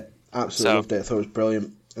 That's it. Absolutely loved it. I thought it was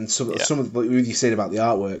brilliant. And some of what you said about the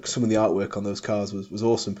artwork, some of the artwork on those cards was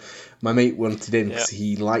awesome. My mate wanted in because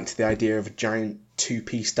he liked the idea of a giant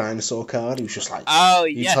 2-piece dinosaur card. He was just like,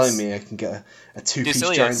 "You're telling me I can get a 2-piece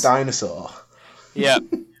giant dinosaur?" Yeah,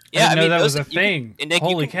 I mean that was a thing.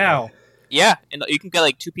 Holy cow! Yeah, and you can get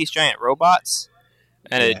like 2-piece giant robots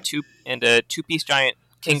and a 2-piece giant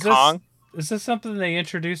King Kong. Is this something they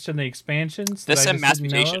introduced in the expansions? This is Mass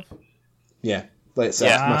Mutation. Yeah, like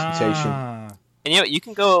Mass Mutation. And you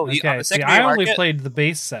can go on the secondary I only market. Played the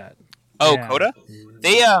base set. Oh, Coda?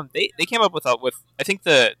 They came up with I think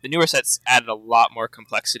the newer sets added a lot more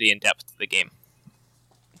complexity and depth to the game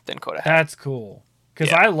than Coda had. That's cool.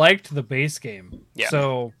 Because I liked the base game. Yeah.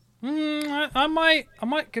 So I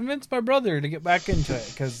might convince my brother to get back into it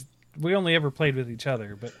because we only ever played with each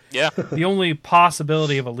other. But the only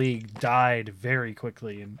possibility of a league died very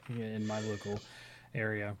quickly in my local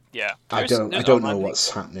area. Yeah. I don't know what's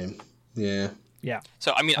happening. Yeah. Yeah.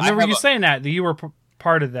 So I mean, I remember you saying that you were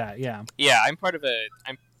part of that. Yeah. Yeah, I'm part of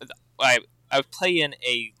I play in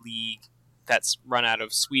a league that's run out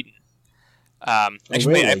of Sweden. I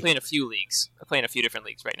play in a few leagues. I play in a few different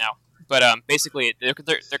leagues right now. But basically, they're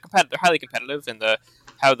highly competitive. And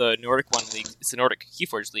how the Nordic one league, it's the Nordic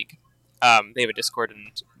Keyforge League. They have a Discord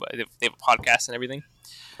and they have a podcast and everything.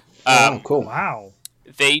 Cool! Wow.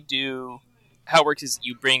 They do. How it works is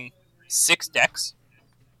you bring 6 decks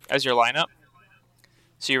as your lineup.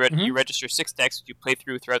 So you register 6 decks you play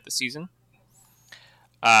throughout the season.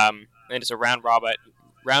 And it's a round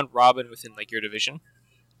robin within like your division.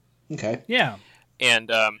 Okay. Yeah.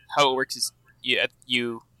 And how it works is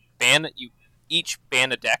you each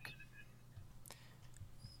ban a deck,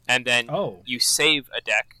 and then you save a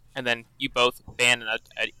deck, and then you both ban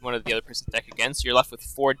one of the other person's deck again. So you're left with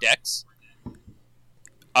 4 decks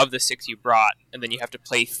of the 6 you brought, and then you have to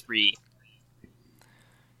play 3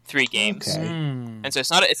 games. Okay. And so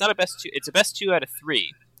it's not a best 2. It's a best 2 out of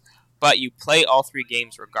 3, but you play all 3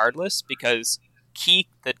 games regardless because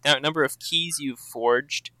the number of keys you've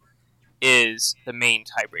forged is the main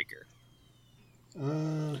tiebreaker.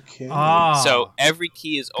 Okay. So every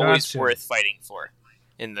key is always worth fighting for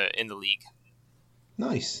in the league.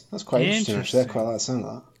 Nice. That's quite interesting. Actually, I quite like the sound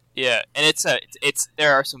of that. Yeah, and it's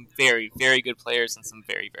there are some very, very good players and some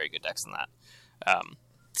very, very good decks in that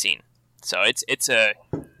scene. So it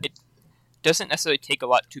doesn't necessarily take a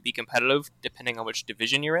lot to be competitive, depending on which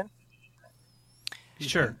division you're in.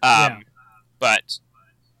 Sure. But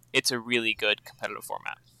it's a really good competitive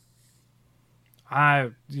format.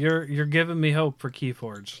 You're giving me hope for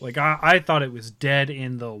Keyforge. Like I thought it was dead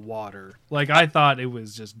in the water. Like I thought it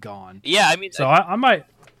was just gone. Yeah, I mean, so I might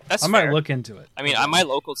might look into it. I mean, my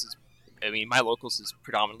locals is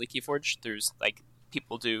predominantly Keyforge. There's like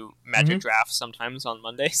people do Magic drafts sometimes on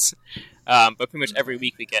Mondays, but pretty much every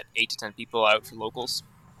week we get 8 to 10 people out for locals.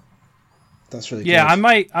 That's really good. I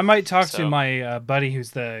might talk to So- my buddy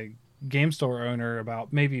who's the game store owner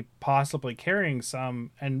about maybe possibly carrying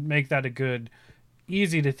some and make that a good,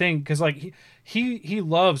 easy to think because like he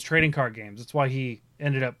loves trading card games. That's why he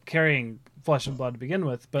ended up carrying Flesh and Blood to begin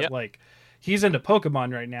with. But like he's into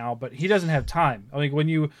Pokemon right now, but he doesn't have time. I mean,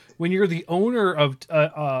 when you're the owner of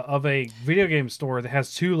a video game store that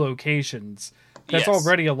has 2 locations, That's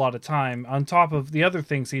already a lot of time on top of the other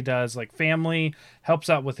things he does, like family, helps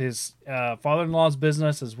out with his father-in-law's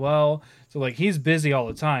business as well. So like he's busy all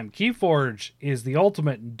the time. Keyforge is the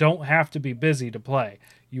ultimate don't have to be busy to play.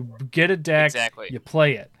 You get a deck, you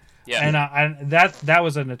play it. Yeah. And that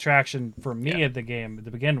was an attraction for me at the game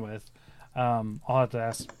to begin with. I'll have to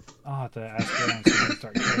ask Graham to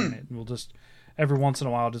start playing it, and we'll just every once in a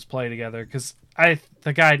while just play together because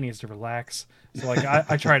the guy needs to relax. So like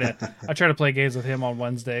I try to play games with him on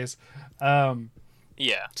Wednesdays. So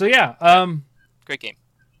yeah. Great game.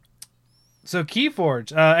 So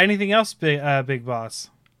Keyforge. Anything else, Big Boss?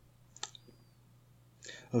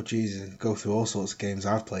 Oh Jesus! Go through all sorts of games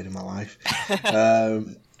I've played in my life.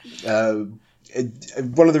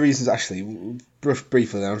 One of the reasons, actually,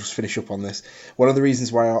 briefly, I'll just finish up on this. One of the reasons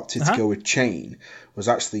why I opted to go with Chain was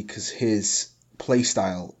actually because his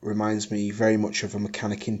playstyle reminds me very much of a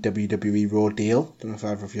mechanic in WWE Raw Deal. I don't know if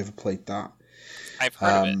either of you ever played that. I've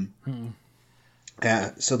heard of it.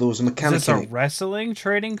 Yeah, so there was a mechanic. Is this a wrestling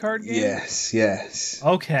trading card game? Yes.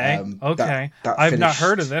 Okay, okay. I've not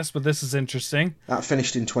heard of this, but this is interesting. That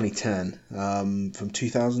finished in 2010. From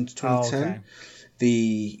 2000 to 2010. Okay.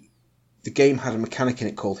 The game had a mechanic in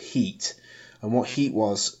it called Heat, and what Heat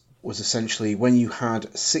was essentially when you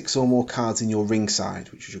had 6 or more cards in your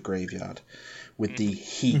ringside, which is your graveyard, with the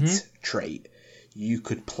Heat trait, you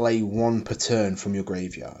could play 1 per turn from your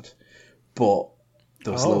graveyard. But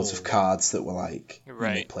there was loads of cards that were like, you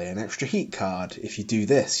may play an extra Heat card. If you do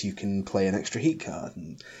this, you can play an extra Heat card,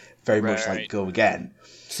 and very much like go again.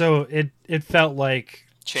 So it felt like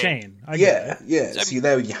Chain. Yeah. So you're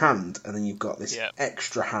there with your hand, and then you've got this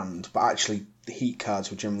extra hand, but actually the Heat cards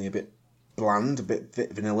were generally a bit bland, a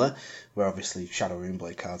bit vanilla, where obviously Shadow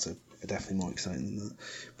Runeblade cards are definitely more exciting than that.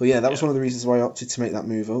 But yeah, that was one of the reasons why I opted to make that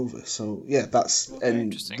move over. So yeah,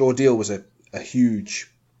 and Raw Deal was a huge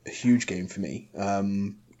game for me.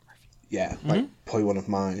 Like probably one of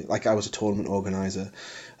my, like I was a tournament organizer,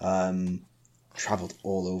 travelled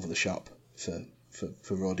all over the shop for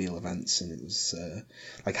Raw Deal events, and it was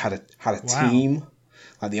like had a team.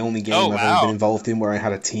 Like the only game I've ever been involved in where I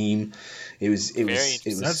had a team. It was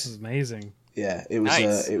that's amazing. Yeah, it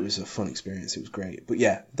was a fun experience. It was great. But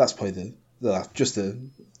yeah, that's probably just a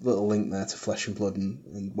little link there to Flesh and Blood,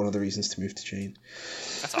 and one of the reasons to move to Chain.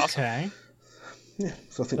 That's awesome. Okay. Yeah,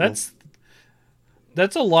 so I think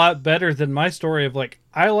that's a lot better than my story of like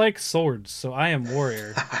I like swords, so I am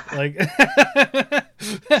warrior. Like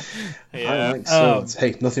I like swords.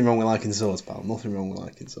 Hey, nothing wrong with liking swords, pal. Nothing wrong with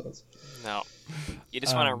liking swords. No, you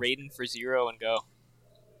just want to Raiden for 0 and go.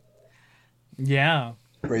 Yeah.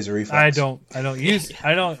 Razor Reflex. I don't use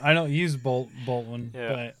Boltwin,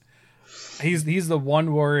 but he's the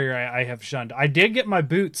one warrior I have shunned. I did get my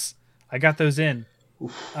boots. I got those in.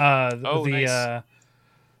 Nice.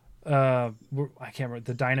 I can't remember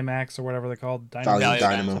the Dynamax or whatever they're called. Valiant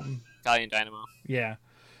Dynamo. Yeah.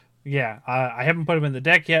 I haven't put them in the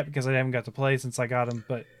deck yet because I haven't got to play since I got them.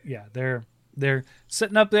 But yeah, they're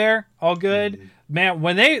sitting up there, all good. Man,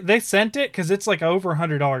 when they sent it, because it's like over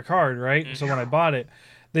 $100 card, right? So when I bought it,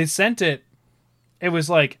 they sent it. It was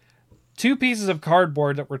like 2 pieces of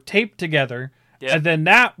cardboard that were taped together, and then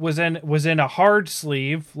that was in a hard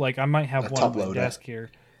sleeve. Like I might have one on my desk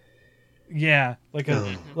here. Yeah, like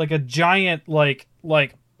a giant like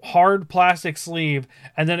hard plastic sleeve,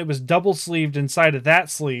 and then it was double sleeved inside of that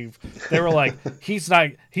sleeve. They were like, he's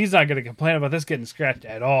not going to complain about this getting scratched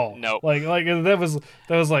at all. No, like that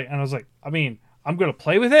was like, and I was like, I mean, I'm going to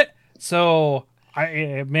play with it, so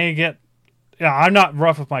it may get. Yeah, I'm not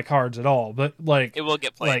rough with my cards at all, but like it will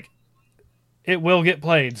get played. Like it will get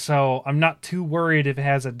played, so I'm not too worried if it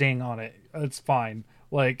has a ding on it. It's fine.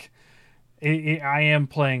 Like I am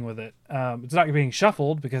playing with it. It's not being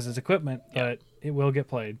shuffled because it's equipment, but it will get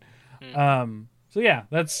played. So yeah,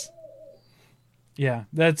 that's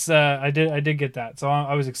I did get that, so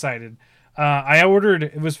I was excited. I ordered.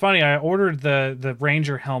 It was funny. I ordered the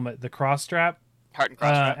Ranger helmet, the cross strap, heart and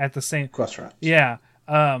cross strap at the same cross strap. Yeah.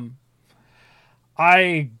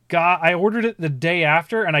 I ordered it the day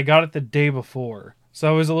after, and I got it the day before, so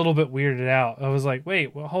I was a little bit weirded out. I was like,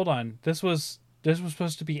 wait, well, hold on, this was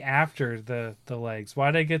supposed to be after the legs.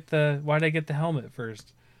 Why'd I get the helmet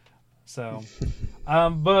first? So,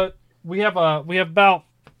 but we have about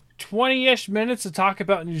 20-ish minutes to talk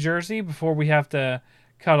about New Jersey before we have to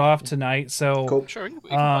cut off tonight. So cool. Sure, we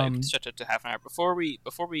can stretch it to half an hour. Before we,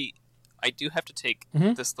 I do have to take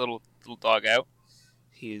this little dog out.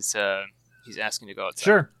 He's asking to go outside.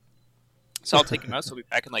 Sure. So I'll take him out. So we'll be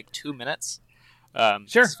back in like 2 minutes.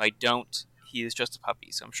 Sure. If I don't, he is just a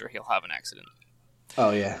puppy, so I'm sure he'll have an accident. Oh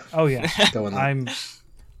yeah.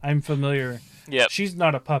 I'm familiar. Yep. She's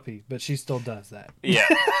not a puppy, but she still does that. Yeah,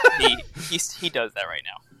 he does that right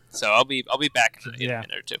now. So I'll be back in a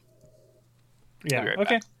minute or two. Yeah.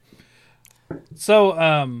 Okay.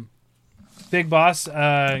 So, Big Boss. So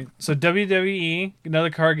WWE, another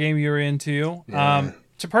card game you were into. Yeah.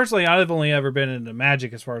 So personally, I've only ever been into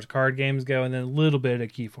Magic as far as card games go, and then a little bit of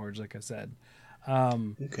Keyforge, like I said.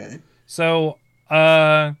 Okay. So,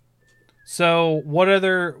 what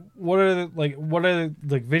other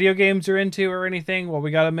video games you're into or anything? Well,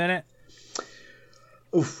 we got a minute.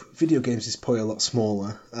 Oof, video games is probably a lot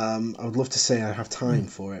smaller. I would love to say I have time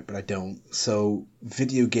for it, but I don't. So,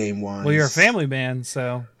 video game wise, well, you're a family man,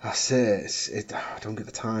 so that's it. I don't get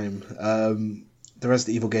the time. The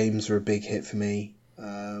Resident Evil games are a big hit for me.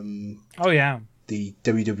 Oh yeah, the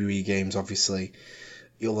WWE games, obviously,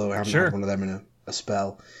 although I haven't had one of them in a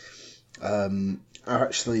spell. I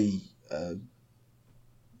actually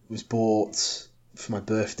was bought for my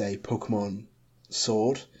birthday Pokemon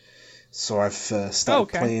Sword. So I've started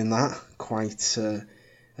playing that. Quite the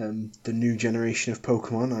new generation of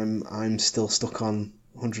Pokemon. I'm still stuck on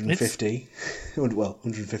 150. Well,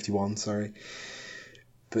 151. Sorry.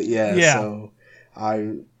 But yeah. So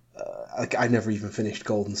I never even finished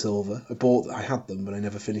Gold and Silver. I had them, but I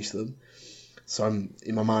never finished them. So I'm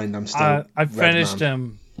in my mind. I'm still. I finished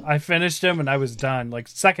them. I finished them and I was done. Like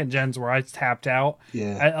second gens where I tapped out.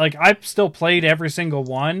 Yeah. I still played every single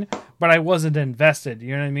one, but I wasn't invested.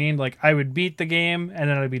 You know what I mean? Like I would beat the game and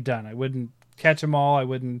then I'd be done. I wouldn't catch them all. I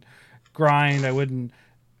wouldn't grind. I wouldn't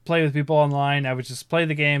play with people online. I would just play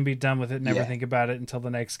the game, be done with it, never think about it until the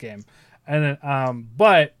next game. And then,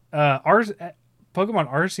 Pokemon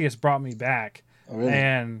Arceus brought me back. Oh, really?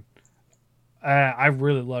 And I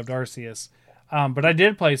really loved Arceus. But I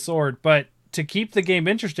did play Sword, but to keep the game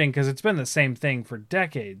interesting, because it's been the same thing for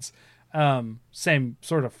decades, same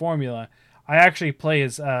sort of formula, I actually play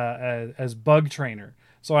as Bug Trainer.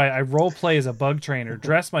 So I role play as a Bug Trainer,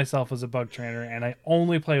 dress myself as a Bug Trainer, and I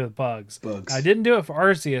only play with bugs. I didn't do it for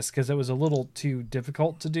Arceus because it was a little too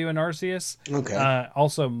difficult to do in Arceus. Okay.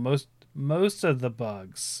 Also, most of the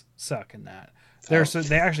bugs suck in that. They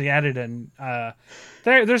actually added in.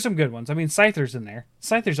 There's some good ones. I mean, Scyther's in there.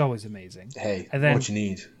 Scyther's always amazing. Hey, what you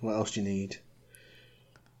need? What else do you need?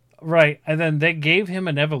 Right, and then they gave him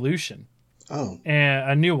an evolution. Oh.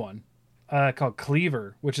 A new one, called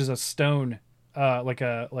Cleaver, which is a stone, like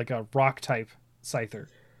a rock type Scyther.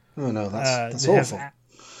 Oh no, that's awful.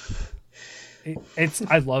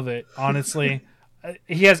 I love it, honestly.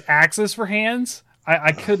 He has axes for hands.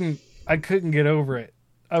 I couldn't get over it.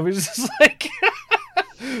 I was just like,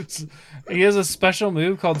 he has a special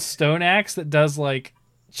move called Stone Axe that does like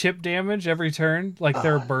chip damage every turn, like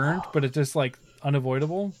they're burned, but it's just like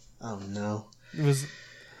unavoidable. Oh no! It was.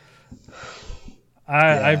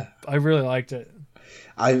 I really liked it.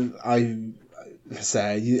 I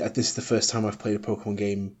say this is the first time I've played a Pokemon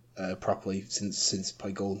game properly since I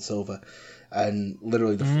played Gold and Silver, and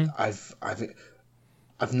literally I've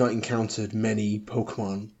not encountered many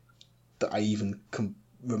Pokemon that I even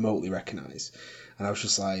remotely recognize, and I was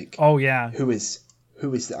just like, oh yeah, who is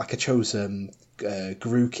that? Like I chose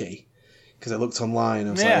Grookey because I looked online.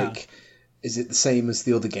 I was like, is it the same as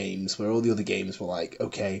the other games where all the other games were like,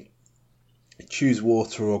 okay, choose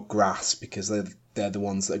water or grass because they're the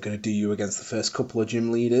ones that are going to do you against the first couple of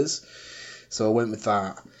gym leaders. So I went with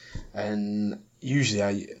that, and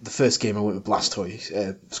usually the first game I went with Blastoise,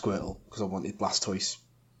 Squirtle, because I wanted Blastoise.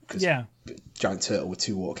 Giant turtle with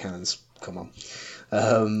 2 water cannons. Come on.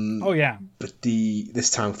 Oh yeah. But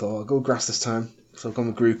this time I thought I'll go grass this time, so I've gone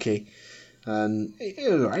with Grookey, and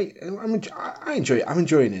I enjoy it. I'm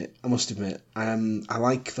enjoying it. I must admit. I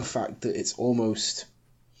like the fact that it's almost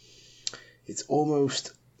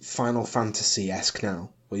Final Fantasy-esque now,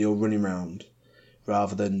 where you're running around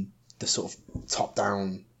rather than the sort of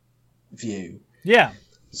top-down view. Yeah.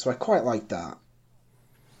 So I quite like that.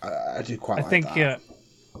 I do quite like that.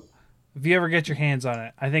 If you ever get your hands on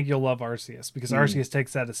it, I think you'll love Arceus because Arceus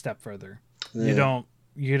takes that a step further. Yeah.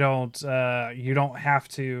 You don't have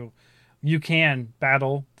to. You can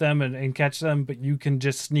battle them and catch them, but you can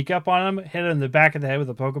just sneak up on them, hit them in the back of the head with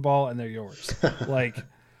a Pokeball, and they're yours.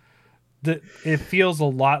 It feels a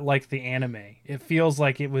lot like the anime. It feels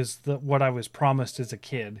like it was what I was promised as a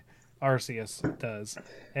kid. Arceus does,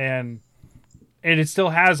 and it still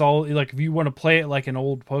has all, like, if you want to play it like an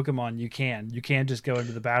old Pokemon, you can. You can just go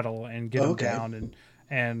into the battle and get them down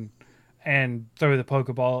and throw the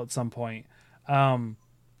Pokeball at some point.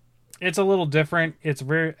 It's a little different. It's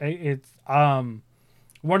one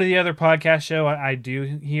of the other podcast show I do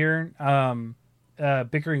here,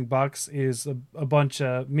 Bickering Bucks, is a bunch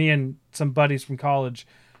of me and some buddies from college.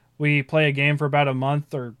 We play a game for about a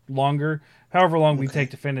month or longer however long we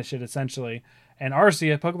take to finish it, essentially. And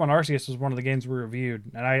Arceus, Pokemon Arceus was one of the games we reviewed,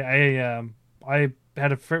 and I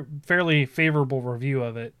had a fairly favorable review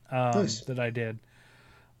of it that I did.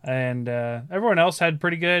 And everyone else had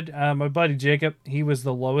pretty good. My buddy Jacob, he was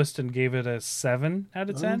the lowest and gave it a 7 out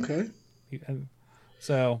of 10. Okay.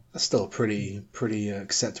 So that's still a pretty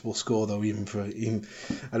acceptable score, though. I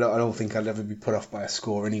don't think I'd ever be put off by a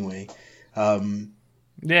score anyway.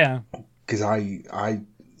 Yeah. Because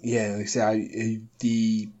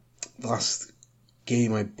the last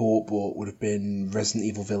game I bought would have been Resident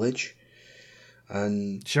Evil Village,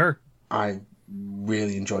 and sure, I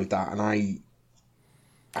really enjoyed that, and I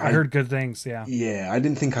heard good things. Yeah, I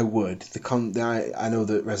didn't think I would. I know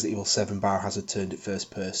that Resident Evil 7 Biohazard turned it first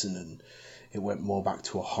person, and it went more back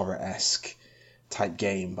to a horror-esque type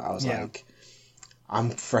game. But I was like, I'm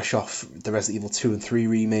fresh off the Resident Evil 2 and 3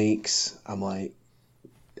 remakes. I'm like,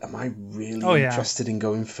 am I really interested in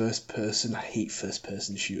going first person? I hate first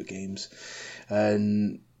person shooter games.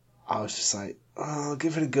 And I was just like, I'll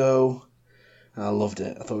give it a go. And I loved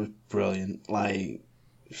it. I thought it was brilliant. Like,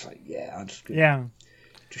 just like, I'm just gonna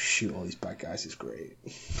just shoot all these bad guys. It's great.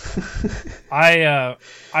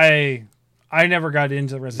 I never got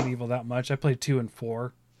into Resident Evil that much. I played 2 and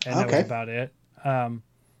 4, and that was about it.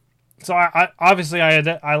 So I obviously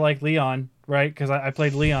I like Leon, right? Because I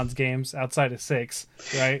played Leon's games outside of 6,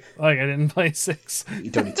 right? Like I didn't play 6. You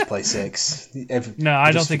don't need to play 6. No,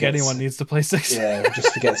 I don't think anyone needs to play 6. Yeah,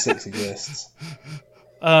 just forget 6 exists.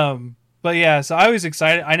 But yeah, so I was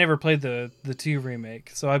excited. I never played the 2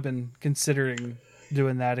 remake, so I've been considering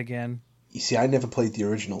doing that again. You see, I never played the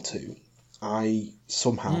original 2. I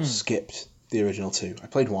somehow skipped the original 2. I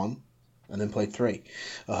played 1 and then played 3.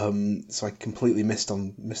 So I completely missed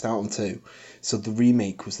out on 2. So the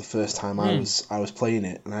remake was the first time I was playing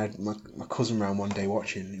it, and I had my cousin around one day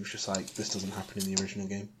watching, and he was just like, this doesn't happen in the original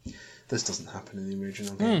game. This doesn't happen in the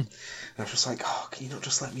original game. And I was just like, can you not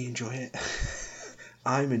just let me enjoy it?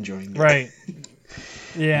 I'm enjoying it. Right.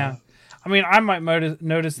 Yeah. I mean, I might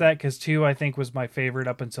notice that because 2, I think, was my favorite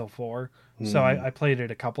up until 4. So I played it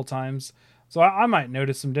a couple times. So I might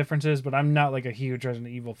notice some differences, but I'm not like a huge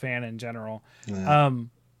Resident Evil fan in general. Yeah.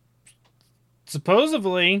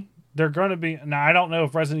 Supposedly, they're going to be... Now, I don't know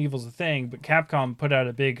if Resident Evil's a thing, but Capcom put out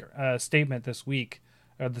a big statement this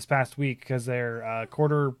past week, because their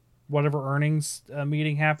quarter whatever earnings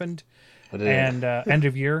meeting happened. And end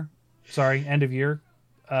of year,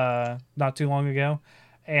 not too long ago.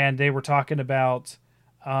 And they were talking about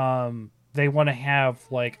they want to have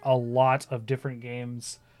like a lot of different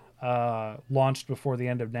games launched before the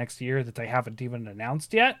end of next year that they haven't even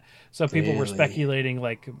announced yet. So people were speculating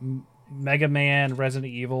like Mega Man,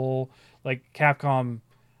 Resident Evil. Like Capcom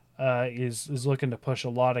is looking to push a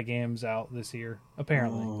lot of games out this year,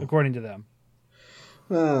 apparently, according to them.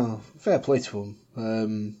 Well, fair play to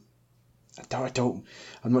them.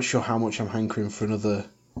 I'm not sure how much I'm hankering for another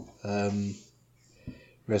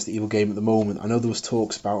Resident Evil game at the moment. I know there was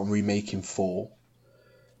talks about remaking 4.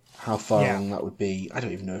 How far along that would be, I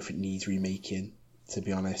don't even know if it needs remaking, to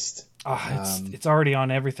be honest. It's already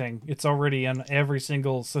on everything. It's already on every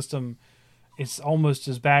single system. It's almost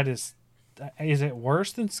as bad as... Is it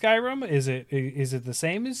worse than Skyrim? Is it the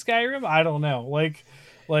same as Skyrim? I don't know. Like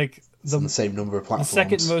it's on the same number of platforms. The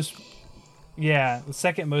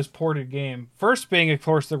second most ported game. First being, of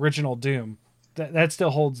course, the original Doom. That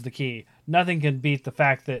still holds the key. Nothing can beat the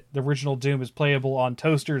fact that the original Doom is playable on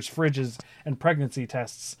toasters, fridges, and pregnancy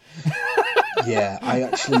tests. Yeah, I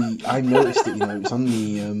noticed it. It's on the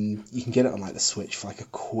you can get it on like the Switch for like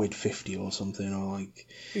 $1.50 or something, or like.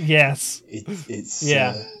 Yes.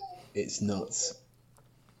 It's nuts.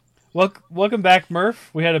 Welcome back,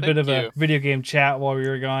 Murph. We had a bit of a video game chat while we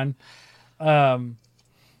were gone.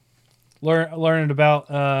 Learning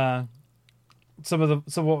about some of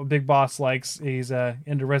what Big Boss likes. He's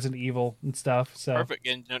into Resident Evil and stuff. So perfect.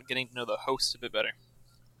 Getting to know the host a bit better.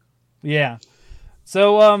 Yeah.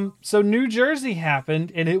 So New Jersey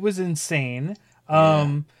happened, and it was insane.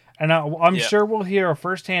 And I'm sure we'll hear a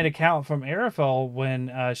firsthand account from Arafel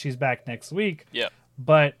when she's back next week. Yeah.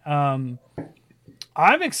 But I'm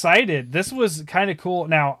excited. This was kind of cool.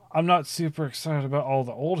 Now, I'm not super excited about all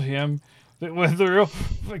the old him that went through,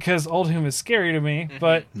 because old him is scary to me.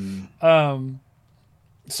 But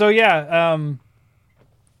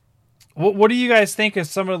what do you guys think of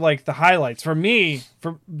some of like the highlights? For me,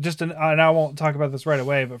 and I won't talk about this right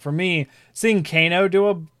away, but for me, seeing Kano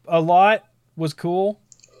do a lot was cool,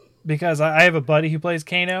 because I have a buddy who plays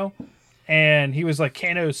Kano, and he was like,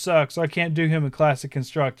 Kano sucks, so I can't do him in Classic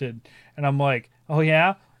Constructed. And I'm like, oh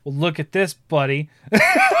yeah? Well, look at this, buddy.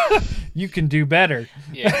 You can do better.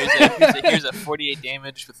 Yeah, here's a 48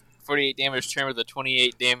 damage 48 damage turn with a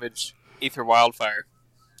 28 damage Aether Wildfire.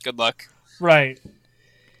 Good luck. Right.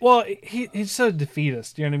 Well, he's so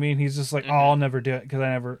defeatist. You know what I mean? He's just like, oh, I'll never do it because I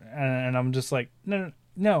never. And I'm just like, no,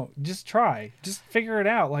 just try. Just figure it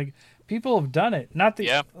out. Like, people have done it. Not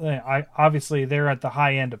that I obviously they're at the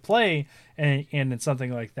high end of play and it's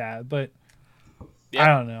something like that. But I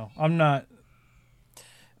don't know. I'm not.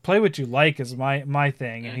 Play what you like is my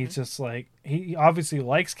thing, and he's just like he obviously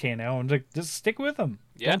likes Kano, and like just stick with him.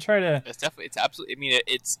 Yeah, don't try to. It's absolutely. I mean,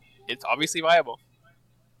 it's obviously viable.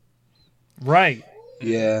 Right.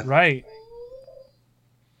 Yeah. Right.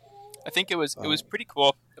 I think it was pretty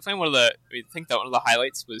cool. Definitely one of the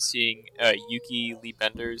highlights was seeing Yuki Lee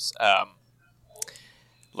Bender's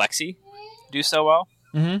Lexi do so well.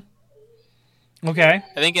 Mm-hmm. Okay.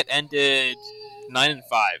 I think it ended 9-5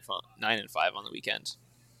 on the weekend.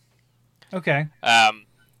 Okay.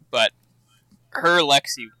 But her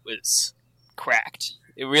Lexi was cracked.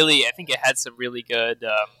 I think it had some really good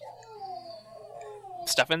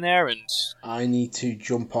stuff in there, and I need to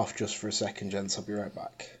jump off just for a second, gents. I'll be right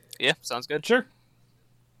back. Yeah, sounds good. Sure.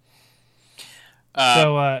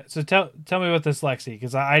 So tell me about this Lexi,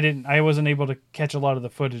 because I wasn't able to catch a lot of the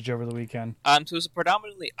footage over the weekend. So it was a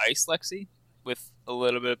predominantly ice Lexi with a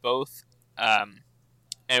little bit of both, and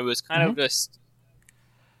it was kind of just.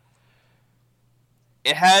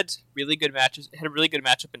 It had really good matches. It had a really good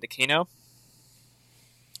matchup into Kano.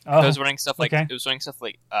 It was running stuff like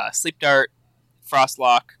Sleep Dart,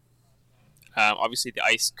 Frostlock, obviously the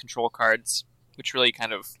ice control cards, which really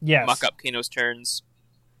kind of muck up Kano's turns.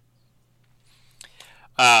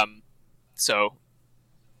 So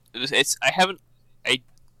I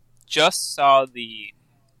just saw the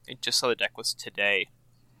deck list today.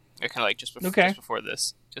 Kind of like just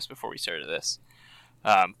before we started this.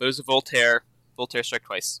 But it was a Voltaire Strike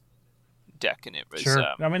Twice deck, and it was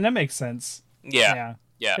I mean, that makes sense. Yeah.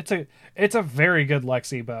 It's a very good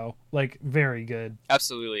Lexi bow, like very good.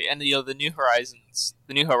 Absolutely, and the New Horizon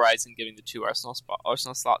giving the 2 Arsenal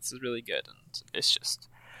slots is really good, and it's just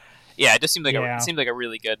it just seemed like a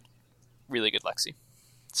really good Lexi.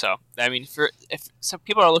 So I mean, if some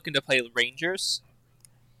people are looking to play Rangers,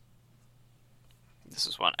 this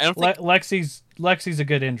is one. I don't think Lexi's a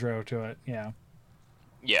good intro to it. Yeah.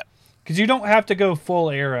 Because you don't have to go full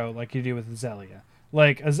arrow like you do with Azalea.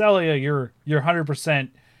 Like Azalea, you're 100%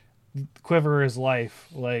 quiver is life.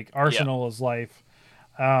 Like Arsenal is life.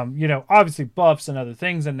 Obviously buffs and other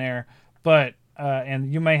things in there, but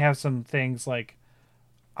and you may have some things like,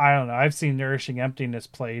 I don't know. I've seen Nourishing Emptiness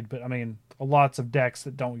played, but I mean, lots of decks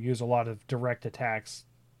that don't use a lot of direct attacks.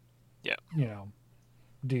 Yeah.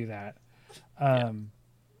 Do that. I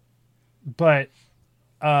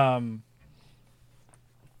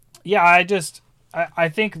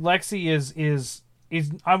think Lexi is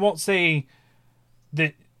I won't say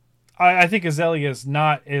that I think Azalea is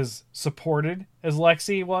not as supported as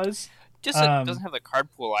Lexi was. Just doesn't have the card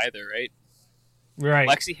pool either, right? Right.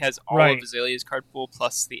 Lexi has all of Azalea's card pool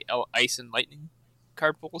plus the Ice and Lightning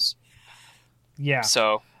card pools. Yeah.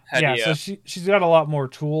 So so she's got a lot more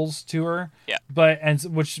tools to her. Yeah.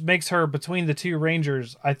 Which makes her, between the 2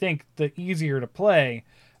 Rangers, I think the easier to play.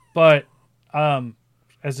 But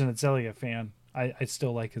as an Azalea fan, I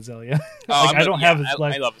still like Azalea. I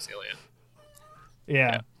love Azalea.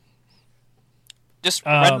 Yeah. Just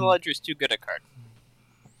Red Ledger is too good a card.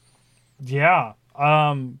 Yeah.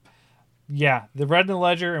 The Red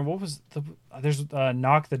Ledger, and what was there's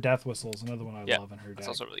Knock the Death Whistle is another one I love in her deck. That's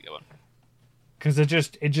also a really good one. Because it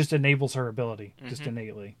just enables her ability just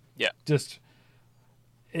innately. Yeah.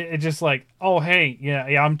 It just like, oh hey,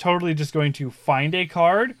 I'm totally just going to find a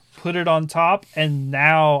card, put it on top, and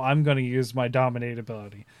now I'm going to use my Dominate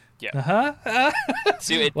ability. Yeah.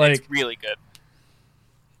 So it's really good.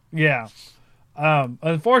 Yeah.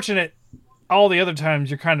 Unfortunate, all the other times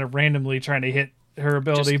you're kind of randomly trying to hit her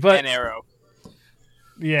ability, just but an arrow.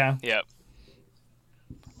 Yeah. Yep.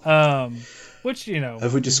 Which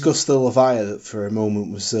Have we discussed the Levia that for a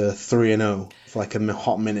moment was 3-0 for like a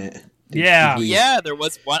hot minute? Yeah. There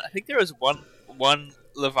was one. I think there was one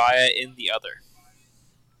Levia in the other.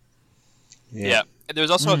 Yeah. And there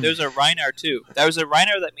was also there's a Rhinar too. There was a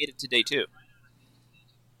Rhinar that made it to day 2.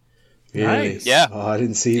 Really? Nice. Yeah. Oh, I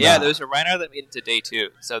didn't see that. Yeah, there was a Rhinar that made it to day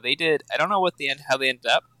 2. So they did. I don't know how they ended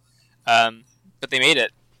up, but they made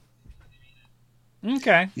it.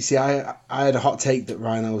 Okay. You see, I had a hot take that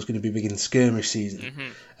Rhinar was going to be big in skirmish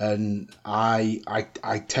season, and I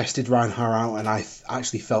tested Rhinar out, and I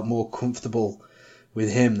actually felt more comfortable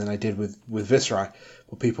with him than I did with Viserai.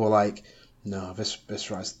 But people were like, "No,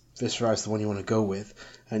 Viserai's the one you want to go with."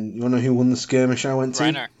 And you want to know who won the skirmish I went to?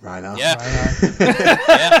 Rhinar. Rhinar. Yeah. Rhinar.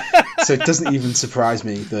 Yeah. So it doesn't even surprise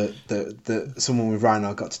me that someone with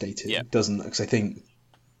Rhinar got to day 2. Yeah. It doesn't, because I think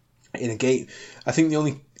in a game, I think the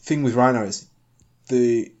only thing with Rhinar is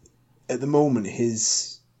at the moment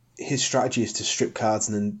his strategy is to strip cards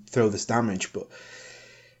and then throw this damage, but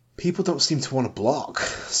people don't seem to want to block.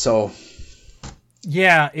 So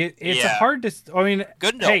yeah, it's hard to. I mean,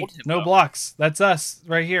 good hey, no blocks. That's us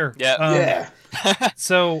right here. Yeah,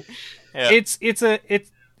 So it's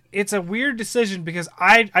a weird decision because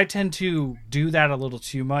I tend to do that a little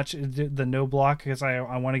too much, the no block, because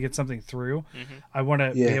I want to get something through. Mm-hmm. I want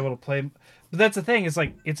to be able to play. But that's the thing. It's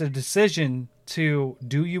like it's a decision to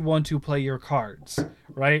do you want to play your cards,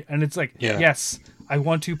 right? And it's like yes, I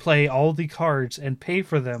want to play all the cards and pay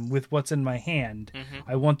for them with what's in my hand.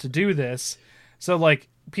 Mm-hmm. I want to do this. So like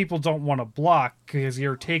people don't want to block because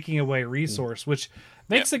you're taking away resource, which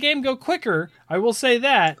makes the game go quicker. I will say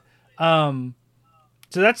that. So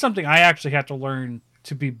that's something I actually have to learn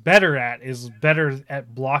to be better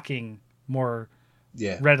at blocking more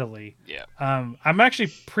readily. Yeah. I'm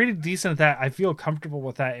actually pretty decent at that. I feel comfortable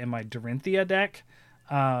with that in my Dorinthia deck,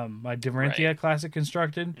 my Dorinthia Classic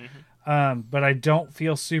Constructed. Mm-hmm. But I don't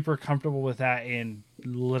feel super comfortable with that in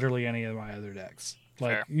literally any of my other decks.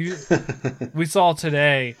 Like we saw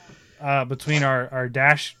today between our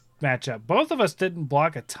Dash matchup, both of us didn't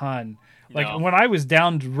block a ton. Like when I was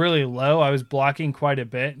down really low, I was blocking quite a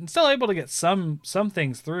bit and still able to get some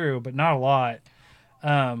things through, but not a lot.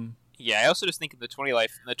 I also just think in the 20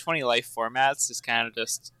 life formats is kind of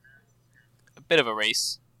just a bit of a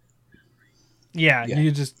race. Yeah. You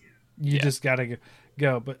just gotta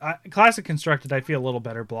go. But Classic Constructed, I feel a little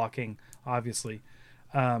better blocking, obviously.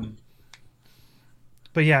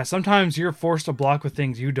 But yeah, sometimes you're forced to block with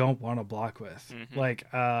things you don't want to block with. Mm-hmm. Like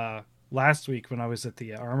last week when I was at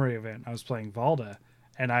the Armory event, I was playing Valda,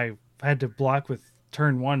 and I had to block with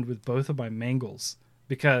turn 1 with both of my Mangles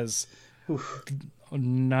because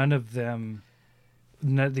none of them,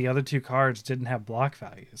 the other 2 cards didn't have block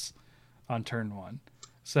values on turn 1.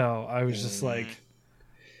 So I was just like,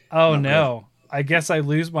 oh no, I guess I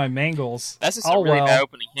lose my Mangles. That's just a really bad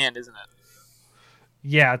opening hand, isn't it?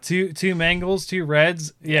 Yeah, two Mangles, 2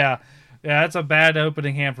 reds. Yeah, that's a bad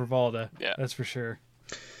opening hand for Valda. Yeah, that's for sure.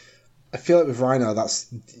 I feel like with Rhinar,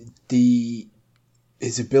 that's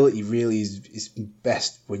his ability really is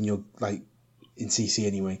best when you're like in CC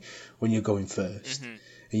anyway, when you're going first. Mm-hmm.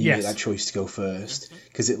 And you make that choice to go first,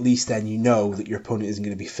 because at least then you know that your opponent isn't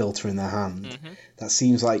going to be filtering their hand. Mm-hmm. That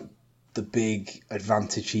seems like the big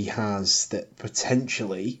advantage he has, that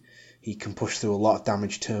potentially he can push through a lot of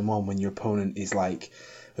damage turn 1 when your opponent is like,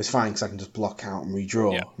 it's fine because I can just block out and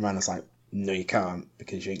redraw. Yeah. And Rhinar's like, no you can't,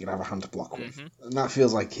 because you ain't going to have a hand to block with. Mm-hmm. And that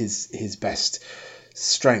feels like his best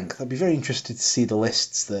strength. I'd be very interested to see the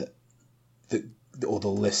lists or the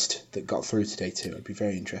list that got through today too. I'd be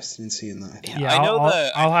very interested in seeing that. Yeah,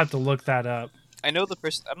 I'll have to look that up. I know the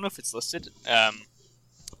person, I don't know if it's listed, but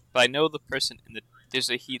I know the person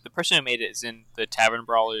the person who made it is in the Tavern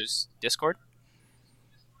Brawlers Discord.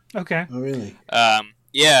 Okay. Oh, really?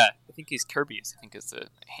 Yeah, I think he's Kirby's. I think is the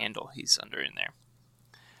handle he's under in there.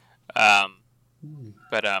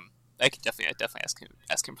 But I could definitely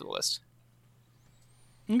ask him for the list.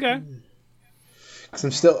 Okay.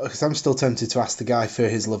 Because I'm still tempted to ask the guy for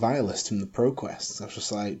his Leviathan list from the ProQuest. I was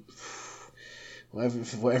just like,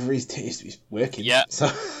 whatever he's working. Yeah. So.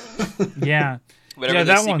 Yeah. Whatever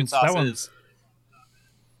that one's.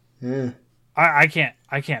 Yeah. I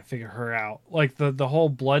can't figure her out. Like the whole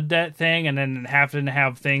blood debt thing, and then having to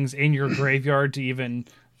have things in your graveyard to even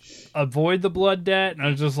avoid the blood debt. And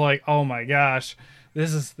I was just like, oh my gosh,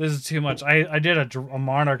 this is too much. I did a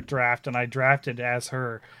Monarch draft, and I drafted as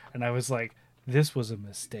her, and I was like, this was a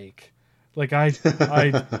mistake. Like I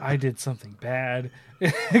did something bad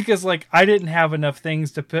because like I didn't have enough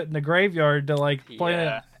things to put in the graveyard to like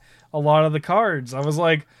play a lot of the cards. I was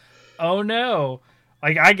like, oh no.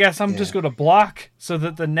 Like, I guess I'm just going to block so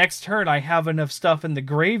that the next turn I have enough stuff in the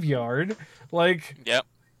graveyard. Like, yep,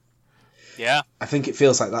 yeah. I think it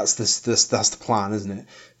feels like that's the plan, isn't it?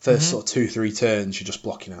 First sort of 2-3 turns, you're just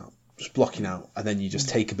blocking out, and then you just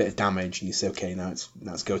take a bit of damage, and you say, okay, now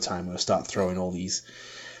it's go time. I'm going to start throwing all these.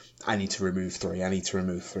 I need to remove 3. I need to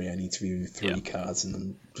remove 3. I need to remove 3 cards, and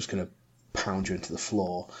I'm just going to pound you into the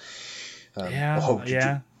floor. God,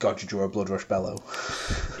 you draw a Blood Rush Bellow.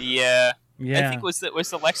 Yeah. Yeah. I think was the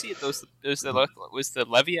Lexi was the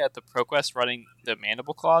Levia at the ProQuest running the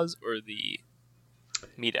Mandible Claws or the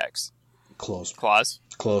Medex? Claws.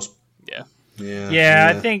 Yeah,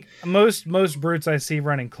 I think most brutes I see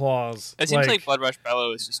running claws. It seems like Blood Rush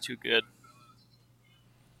Bellow is just too good.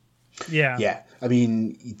 Yeah. Yeah. I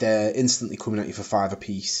mean, they're instantly coming at you for 5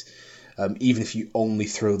 apiece. even if you only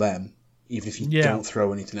throw them, even if you don't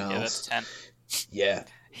throw anything else. Yeah, that's 10. Yeah.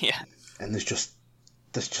 Yeah. And there's just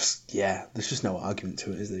no argument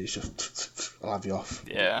to it, is there? It's just, I'll have you off.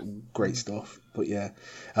 Yeah. Great stuff. But yeah,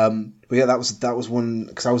 that was one,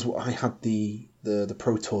 because I had the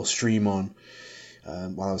Pro Tour stream on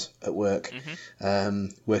while I was at work,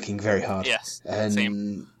 working very hard. Yes. And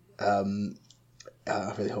same.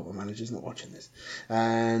 I really hope my manager's not watching this.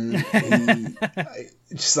 And he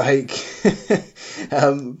just like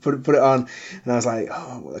put it on, and I was like,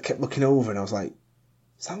 I kept looking over, and I was like,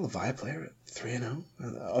 is that Leviathan player at 3-0?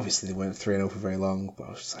 Obviously they weren't 3-0 for very long, but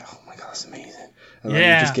I was just like, oh my god, that's amazing. And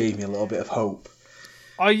it just gave me a little bit of hope.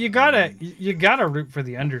 Oh, you gotta root for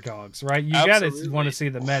the underdogs, right? You gotta want to see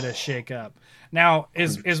the meta shake up. Now,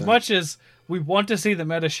 as much as we want to see the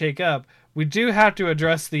meta shake up, we do have to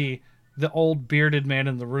address the old bearded man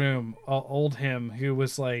in the room, old him, who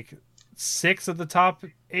was like 6 of the top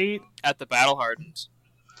 8 at the Battle Hardened.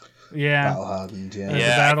 Yeah, Battle Hardened.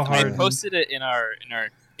 Yeah, I posted it in our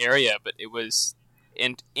area, but it was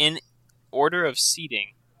in order of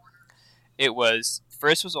seeding. It was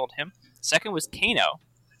first was Oldhim, second was Kano.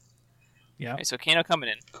 Yeah, okay, so Kano coming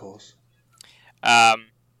in. Of course.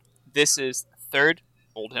 This is third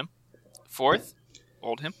Oldhim, fourth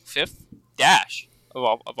Oldhim, fifth Dash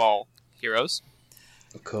of all heroes.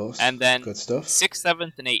 Of course. And then good stuff. 6th,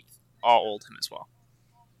 7th, and 8th all Oldhim as well.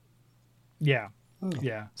 Yeah.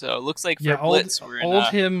 Yeah. So it looks like for Blitz, we're in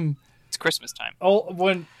Oldhim. It's Christmas time.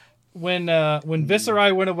 When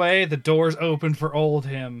Viserai went away, the doors opened for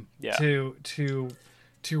Oldhim to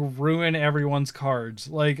ruin everyone's cards.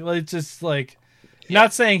 Like, it's just like,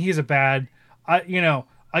 not saying he's a bad. I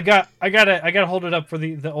gotta hold it up for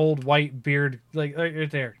the old white beard, like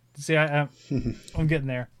right there. See, I'm getting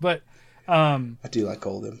there, but I do like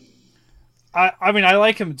Oldhim. I mean, I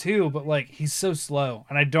like him too, but like, he's so slow,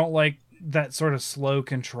 and I don't like that sort of slow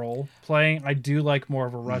control playing. I do like more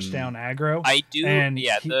of a rush down aggro. I do, and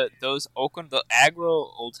the aggro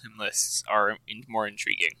Oldhim lists are more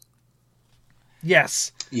intriguing.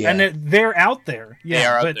 Yes, and they're out there. Yeah, they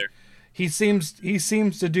are out there. He seems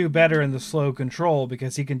to do better in the slow control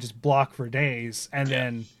because he can just block for days, and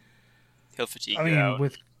then he'll fatigue. I mean, out.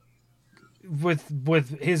 with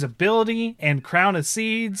his ability and Crown of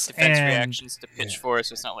Seeds defense and reactions to pitch force,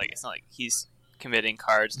 so it's not like he's committing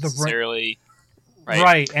cards necessarily.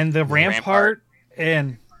 Right, and the Rampart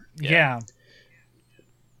and a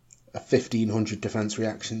 1,500 defense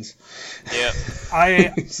reactions. Yeah,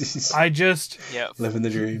 I just living the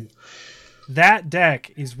dream. That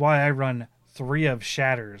deck is why I run 3 of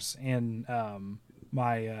Shatters in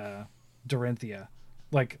my Dorinthia.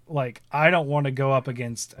 Like I don't want to go up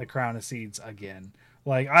against a Crown of Seeds again.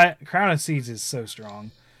 Crown of Seeds is so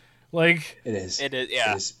strong. Like it is.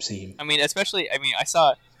 Yeah. It is seen. I mean, especially. I mean, I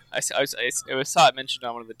saw it mentioned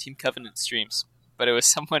on one of the Team Covenant streams, but it was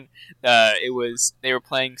someone. They were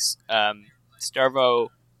playing Starvo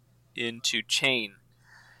into Chain,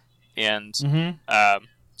 and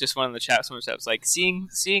just one in the chat. Someone was like, seeing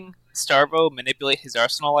Starvo manipulate his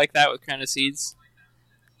arsenal like that with Crown of Seeds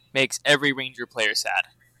makes every Ranger player sad.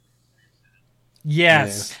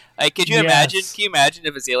 Yes. Yeah. Like, could you imagine? Can you imagine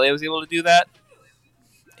if Azalea was able to do that?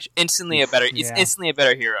 Instantly a better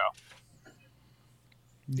hero.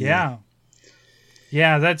 Yeah.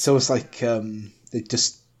 That's so. It's like they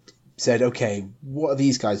just said, okay, what are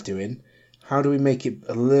these guys doing? How do we make it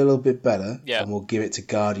a little bit better? Yeah. And we'll give it to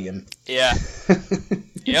Guardian. Yeah.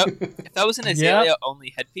 Yep. If that was an Azalea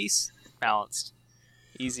only headpiece, balanced,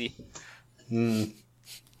 easy.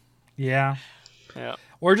 Yeah. Yeah.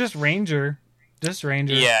 Or just Ranger.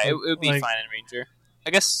 Yeah, it would be fine in Ranger. I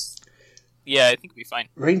guess. Yeah, I think it'd be fine.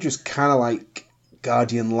 Ranger's kind of like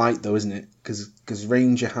Guardian Light, though, isn't it? Because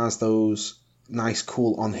Ranger has those nice,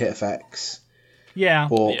 cool on-hit effects. Yeah.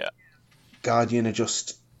 But Guardian are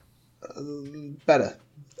just better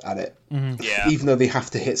at it. Mm-hmm. Yeah. Even though they have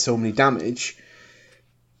to hit so many damage,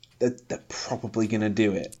 they're probably going to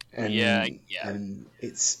do it. And, and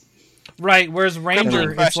it's... Right, whereas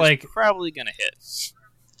Ranger, it's like... probably going to hit.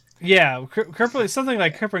 Yeah, something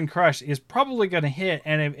like Crippling Crush is probably going to hit,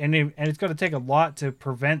 and it's going to take a lot to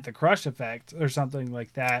prevent the crush effect or something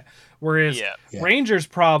like that. Whereas Ranger's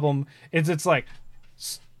problem is it's like,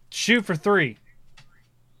 shoot for 3.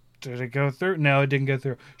 Did it go through? No, it didn't go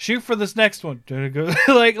through. Shoot for this next one. Did it go?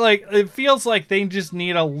 like it feels like they just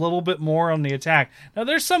need a little bit more on the attack. Now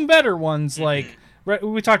there's some better ones like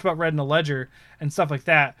we talked about Red in the Ledger and stuff like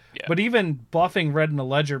that. Yeah. But even buffing Red in the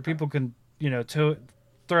Ledger, people can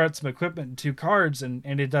throw out some equipment and 2 cards and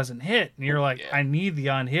it doesn't hit. And you're like, I need the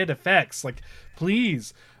on-hit effects. Like,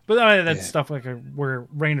 please. But that's stuff like where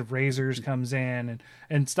Rain of Razors comes in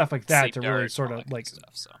and stuff like that to really sort of like, stuff,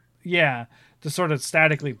 so. To sort of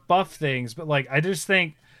statically buff things. But like, I just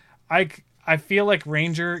think I feel like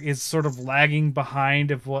Ranger is sort of lagging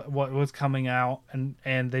behind of what was coming out,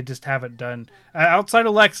 and they just haven't done outside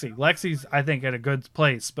of Lexi. Lexi's, I think, at a good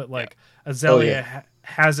place, but like Azalea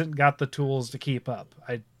hasn't got the tools to keep up.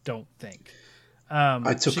 I don't think.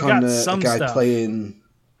 I took on a guy playing.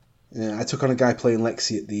 Yeah, I took on a guy playing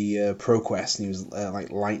Lexi at the ProQuest, and he was like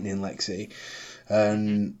lightning Lexi,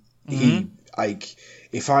 and he like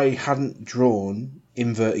if I hadn't drawn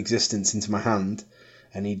Invert Existence into my hand,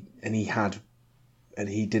 and he had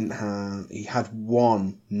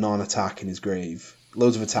 1 non-attack in his grave,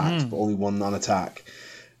 loads of attacks, but only 1 non-attack.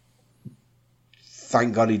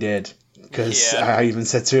 Thank God he did, because I even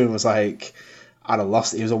said to him, I was like, I'd have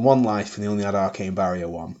lost it. He was on 1 life, and he only had Arcane Barrier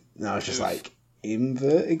 1. And I was just like,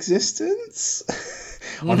 Invert Existence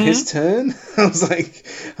on his turn. I was like,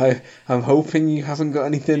 I'm hoping you haven't got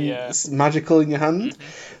anything magical in your hand.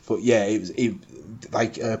 But it was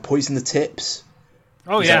like Poison the Tips.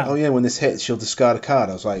 Oh yeah. Like, oh yeah, when this hits, she'll discard a card.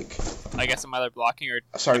 I was like, I guess I'm either blocking or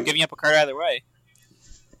giving up a card either way.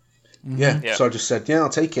 Yeah. So I just said, I'll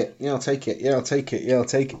take it. I'll take it. I'll take it. I'll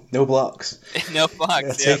take it. No blocks. No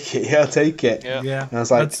blocks. I'll take it. I'll take it. Yeah. And I was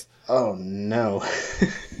like, oh no.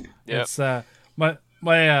 It's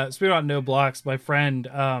my speaking about no blocks, my friend,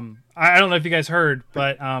 I don't know if you guys heard,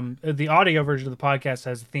 but the audio version of the podcast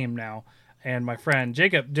has a theme now, and my friend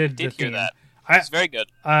Jacob did the theme. Hear that. It's very good.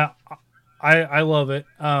 I love it.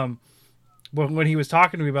 When he was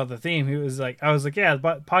talking to me about the theme, I was like, yeah,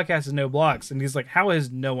 the podcast is no blocks, and he's like, how has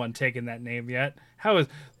no one taken that name yet? How is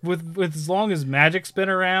with as long as Magic's been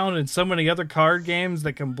around and so many other card games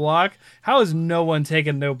that can block, how has no one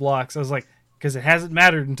taken no blocks? I was like, because it hasn't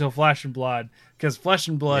mattered until Flesh and Blood. Because Flesh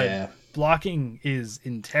and Blood blocking is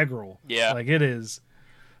integral. Yeah, like it is.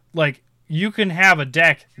 Like you can have a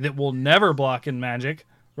deck that will never block in Magic,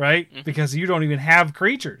 right? Because you don't even have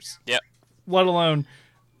creatures. Yep. Let alone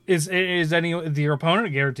is your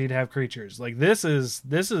opponent guaranteed to have creatures? Like this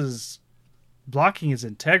is blocking is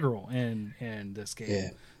integral in this game. Yeah.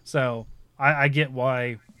 So I get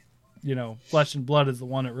why, Flesh and Blood is the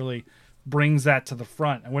one that really brings that to the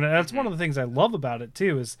front. And that's one of the things I love about it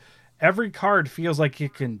too, is every card feels like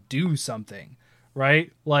it can do something,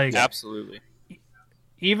 right? Like absolutely.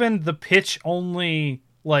 Even the pitch only,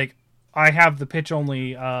 like I have the pitch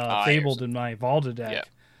only Fabled in my Valda deck.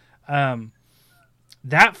 Yep.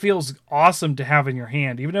 That feels awesome to have in your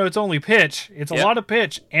hand, even though it's only pitch. It's a lot of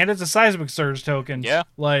pitch, and it's a Seismic Surge token. Yeah.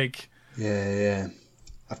 Like. Yeah.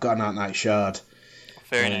 I've got an Out-Night Shard.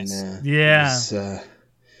 Very nice.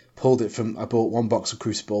 Pulled it from. I bought 1 box of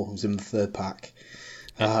Crucible. It was in the 3rd pack.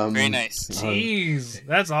 Very nice. Jeez,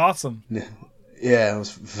 that's awesome. Yeah, I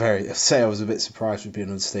was a bit surprised would be an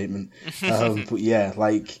understatement. But yeah,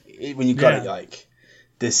 like when you got it, you're like,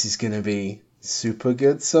 this is gonna be super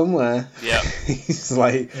good somewhere. Yeah. It's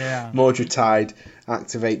like Mordred Tide,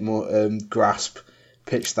 activate more grasp,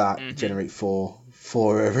 pitch that, generate 4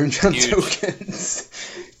 enchant tokens.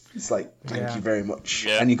 It's like, thank you very much.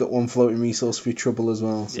 Yeah. And you got 1 floating resource for your trouble as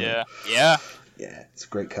well. So. Yeah, it's a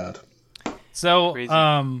great card. So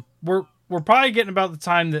we're probably getting about the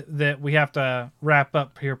time that we have to wrap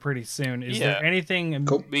up here pretty soon. Is there anything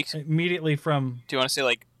immediately from... Do you want to say,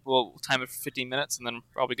 like, we'll time it for 15 minutes and then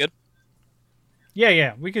probably good?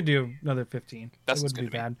 Yeah, we could do another 15. That wouldn't be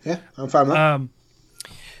bad. Yeah, I'm fine with that.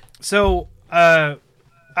 So,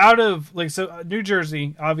 out of New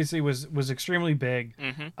Jersey obviously was extremely big.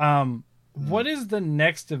 What is the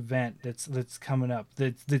next event that's coming up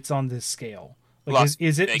that's on this scale? Like,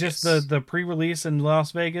 is it Vegas. Just the pre-release in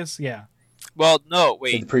Las Vegas? Yeah. Well, no,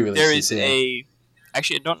 wait. There is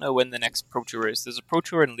actually, I don't know when the next Pro Tour is. There's a Pro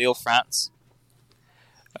Tour in Lille, France.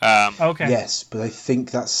 Okay. Yes, but I think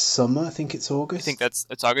that's summer. I think it's August. I think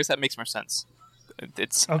it's August. That makes more sense.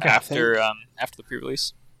 It's after the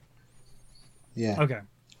pre-release. Yeah. Okay.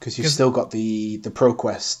 Because you've still got the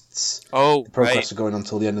ProQuests. Oh, the ProQuests are going on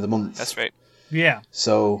until the end of the month. That's right. Yeah.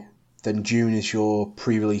 So then June is your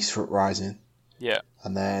pre-release for Uprising. Yeah.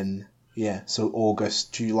 And then so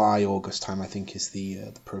July, August time I think is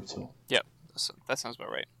the Pro Tour. Yeah, that sounds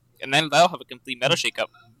about right. And then that'll have a complete meta shakeup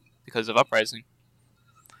because of Uprising.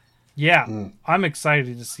 Yeah, I'm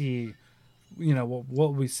excited to see,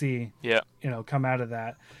 what we see. Yeah. Come out of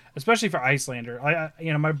that, especially for Iyslander.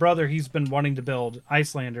 My brother, he's been wanting to build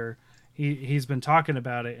Iyslander. He's been talking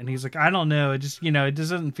about it, and he's like, I don't know, it just it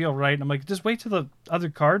doesn't feel right. And I'm like, just wait till the other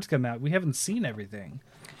cards come out. We haven't seen everything.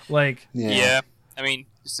 Like, yeah. I mean,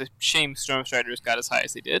 it's a shame Stormstriders got as high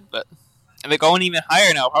as they did, but and they're going even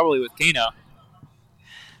higher now, probably with Kano.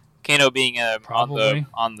 Kano being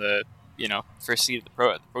on the first seed of the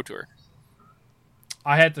Pro Tour.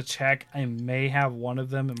 I had to check. I may have one of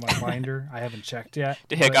them in my binder. I haven't checked yet.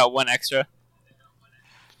 I got one extra.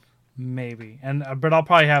 Maybe, but I'll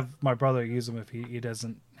probably have my brother use them if he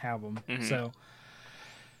doesn't have them. Mm-hmm. So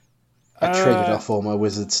I traded off all my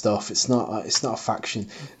wizard stuff. It's not a faction.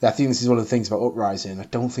 I think this is one of the things about Uprising. I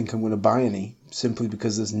don't think I'm going to buy any simply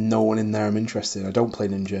because there's no one in there I'm interested in. I don't play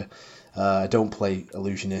Ninja. I don't play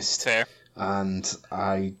Illusionist. Fair. And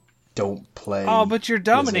I don't play. Oh, but you're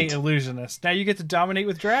dominate Illusionist. Now you get to dominate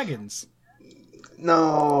with dragons.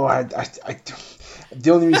 No, I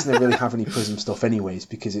the only reason I really have any Prism stuff anyway is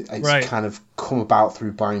because it's kind of come about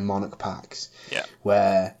through buying Monarch packs. Yeah.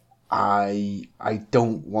 Where I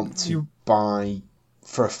don't want to buy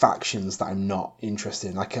for factions that I'm not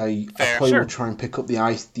interested in. Like I probably will try and pick up the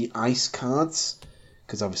ice cards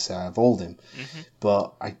because obviously I have Oldhim,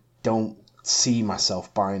 but I don't see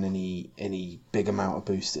myself buying any big amount of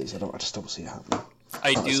boosters. I just don't see it happening.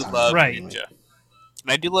 I do love Ninja,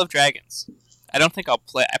 and I do love dragons. I don't think I'll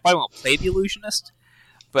play. I probably won't play the Illusionist,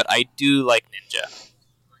 but I do like Ninja.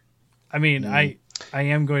 I mean, I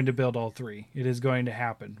am going to build all three. It is going to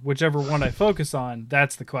happen. Whichever one I focus on,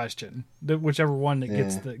 that's the question. Whichever one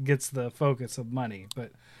that gets the focus of money.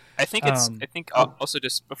 But I think also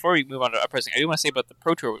just before we move on to Uprising, I do want to say about the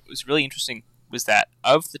Pro Tour. What was really interesting was that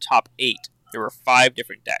of the top 8, there were 5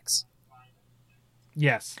 different decks.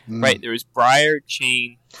 Yes. Right. There was Briar,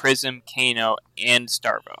 Chain, Prism, Kano, and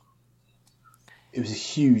Starvo. It was a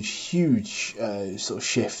huge sort of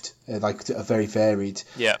shift, a very varied.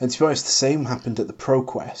 Yeah. And to be honest, the same happened at the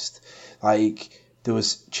ProQuest. Like, there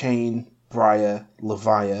was Chain, Briar,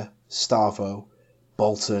 Leviah, Starvo,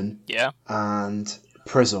 Bolton, and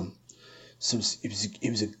Prism. So it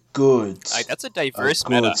was a good... that's a diverse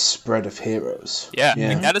meta. Spread of heroes. Yeah.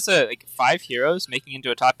 Like, that is 5 heroes making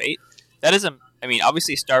into a top 8. That is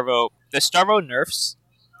obviously Starvo... The Starvo nerfs,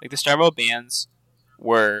 the Starvo bans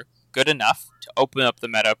were good enough to open up the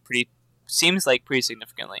meta pretty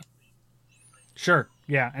significantly. Sure,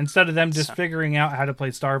 yeah. Instead of them just figuring out how to play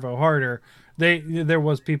Starvo harder, there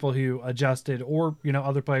was people who adjusted, or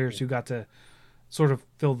other players who got to sort of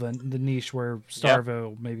fill the niche where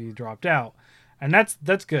Starvo maybe dropped out, and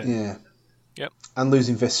that's good. Yeah. Yep. And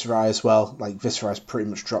losing Viserai as well. Like, Viserai's pretty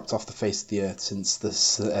much dropped off the face of the earth since the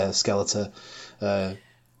Skeletor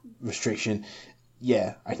restriction.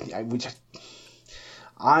 Yeah,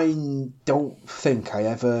 I don't think I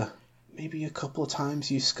ever, maybe a couple of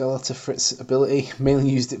times, used Skeletor for its ability. Mainly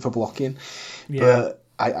used it for blocking. Yeah.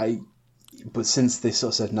 But since they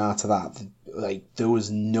sort of said nah to that, there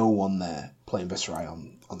was no one there playing Viserai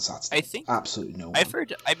on Saturday. I think absolutely no one. I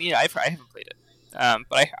haven't played it,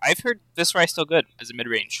 but I've heard Viserai still good as a mid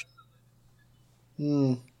range.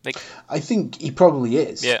 I think he probably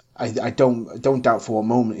is. Yeah. I don't doubt for one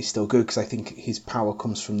moment he's still good, because I think his power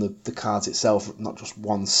comes from the cards itself, not just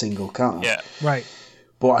one single card. Yeah. Right.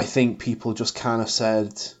 But I think people just kind of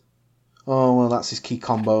said, oh, well, that's his key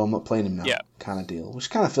combo, I'm not playing him now, kind of deal, which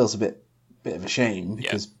kind of feels a bit of a shame,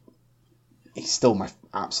 because he's still my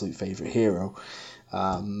absolute favourite hero.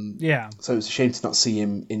 So it's a shame to not see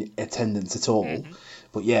him in attendance at all. Mm-hmm.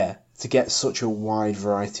 But to get such a wide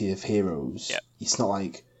variety of heroes, it's not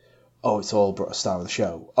like, oh, it's all Star of the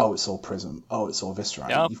Show, oh, it's all Prism, oh, it's all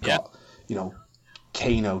Viserai. You've got,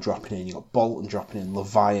 Kano dropping in, you've got Bolton dropping in,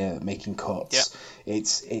 Leviah making cuts.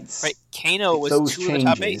 It's right. Kano was those 2 of the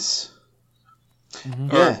top 8.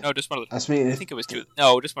 Mm-hmm. No, just one of the. I think it was 2.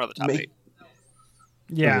 No, just one of the top 8.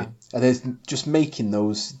 Yeah. And there's just making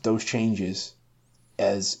those changes,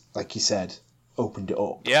 as like you said, opened it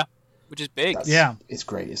up. Yeah, which is big. It's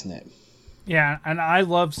great, isn't it? Yeah, and I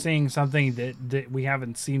love seeing something that we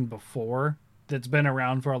haven't seen before, that's been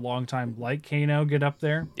around for a long time, like Kano get up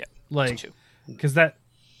there. Yeah, because that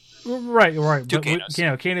right.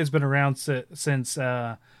 But Kano's been around since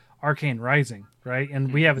Arcane Rising, right?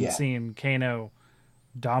 And we haven't seen Kano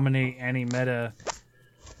dominate any meta.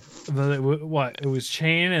 It was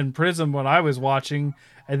Chain and Prism when I was watching,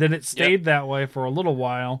 and then it stayed that way for a little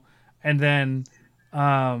while, and then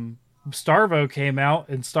Starvo came out,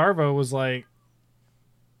 and Starvo was like,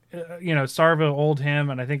 Starvo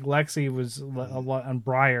Oldhim, and I think Lexi was a lot on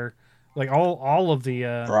Briar, like all of the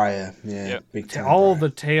Briar, big time. All of the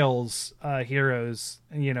Tails heroes,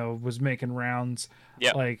 was making rounds,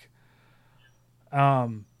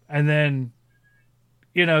 and then.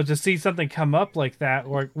 To see something come up like that,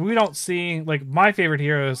 like we don't see, like my favorite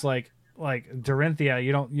hero is like Dorinthia.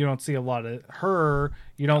 You don't see a lot of her.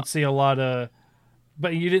 You don't see a lot of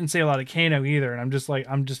but you didn't say a lot of Kano either, and I'm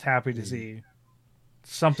just happy to see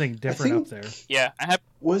something different up there. Yeah,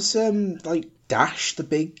 was like Dash the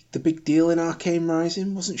big deal in Arcane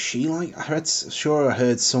Rising? Wasn't she like? I heard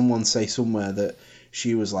someone say somewhere that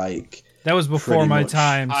she was like. That was before my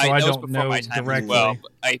time, so I don't know directly. Well,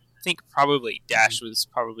 I think probably Dash was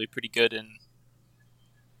probably pretty good in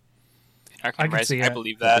Arcane Rising. I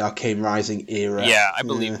believe that. The Arcane Rising era. Yeah, I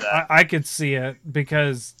believe that. I could see it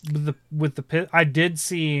because with the pit, I did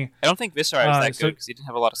see. I don't think Viscera was that good because he didn't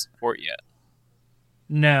have a lot of support yet.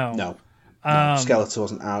 No. Skeletor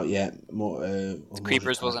wasn't out yet.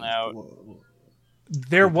 Creepers wasn't out.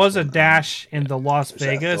 There was a Dash in the Las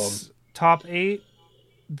Vegas top 8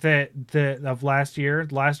 that of last year.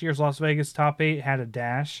 Last year's Las Vegas top 8 had a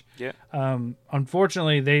Dash. Yeah.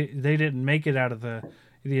 Unfortunately, they didn't make it out of the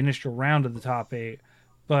initial round of the top 8.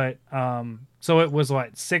 But so it was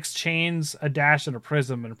 6 chains, a Dash, and a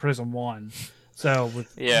Prism won. So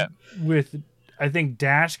with I think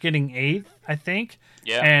Dash getting 8th, I think.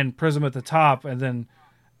 Yeah. And Prism at the top, and then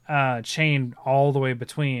chain all the way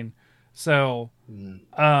between. So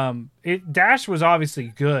Dash was obviously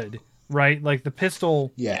good, right? Like the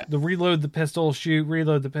pistol, the reload the pistol shoot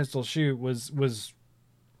was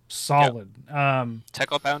solid. Yep.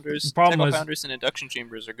 Tackle pounders and induction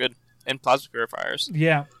chambers are good, and plasma purifiers.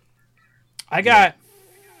 Yeah, I got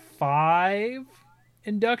 5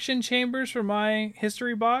 induction chambers for my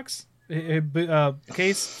history box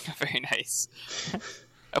case. Very nice.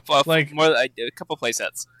 A couple play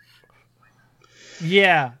sets.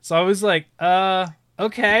 Yeah, so I was like,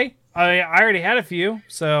 okay. I already had a few,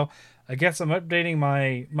 so I guess I'm updating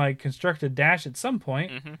my constructed Dash at some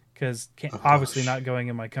point because obviously not going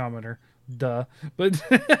in my Commodore, duh. But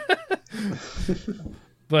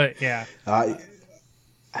but yeah, I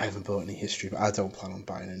haven't bought any history, but I don't plan on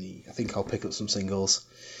buying any. I think I'll pick up some singles.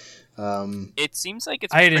 It seems like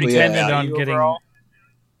it's. I had intended on getting. Overall.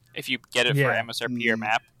 If you get it for MSRP or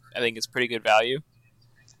MAP, I think it's pretty good value.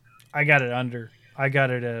 I got it at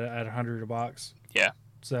 100 a box. Yeah.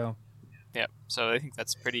 So. Yeah. So I think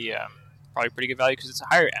that's probably pretty good value because it's a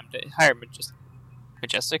higher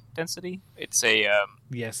majestic density. It's a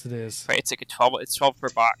yes, it is. Right. It's like 12. It's 12 per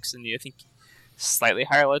box, and I think slightly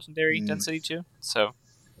higher legendary density too. So.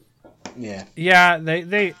 Yeah. Yeah.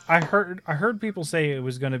 I heard people say it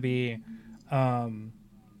was going to be,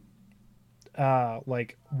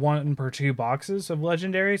 like 1 per 2 boxes of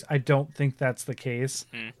legendaries. I don't think that's the case.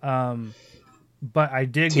 But I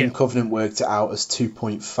did Team Covenant worked it out as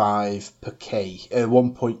 2.5 per K. Every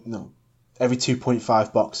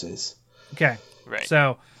 2.5 boxes. Okay. Right.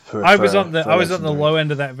 So I was on the low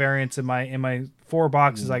end of that variance in my 4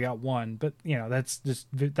 boxes. I got 1, but that's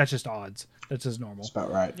just odds. That's just normal. That's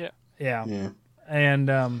about right. Yeah. And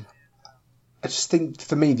I just think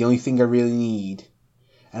for me the only thing I really need,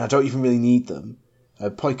 and I don't even really need them,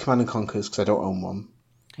 probably Command and Conquers because I don't own one,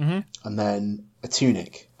 and then a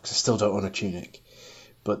tunic because I still don't own a tunic.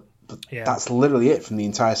 But that's literally it from the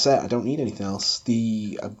entire set. I don't need anything else.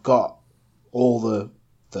 I've got all the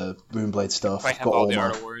Runeblade stuff. I've got all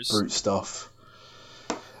my Brute stuff.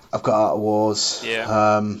 I've got Art of Wars.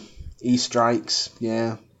 Yeah. E-Strikes.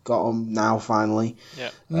 Yeah. Got them now finally. Yeah.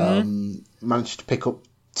 Managed to pick up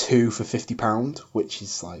 2 for £50, which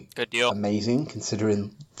is like good deal. Amazing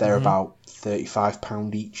considering they're about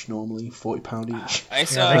 £35 each normally, £40 each. I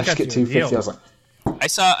saw. I get 2 for £50. I was like, I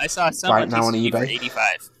saw some right now on eBay for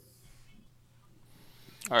 85.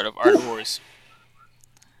 Art of Wars.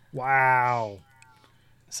 Wow.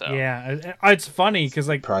 So yeah, it's funny because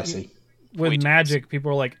like pricey. With Magic, people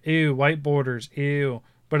are like, "Ew, white borders, ew."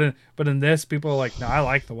 But in this, people are like, "No, I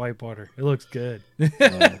like the white border. It looks good."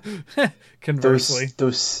 Yeah. Conversely,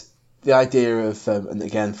 the idea of and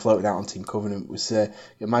again floated out on Team Covenant was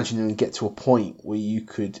imagine you get to a point where you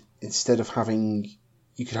could, instead of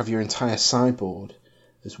you could have your entire sideboard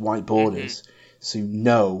as white borders, so you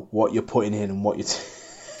know what you're putting in and what you're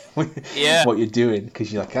what you're doing,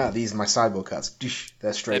 because you're like, these are my sideboard cards.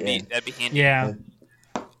 They're straight in. That'd be handy. Yeah.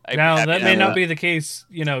 Now that may not be the case,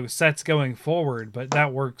 sets going forward, but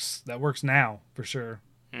that works. That works now for sure.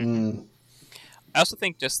 I also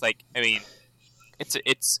think just like this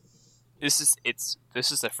is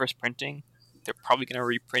the first printing. They're probably going to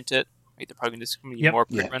reprint it. Right? They're probably just going to be more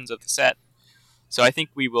print runs of the set. So I think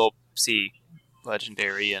we will see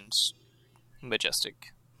legendary and majestic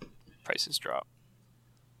prices drop.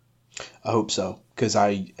 I hope so, because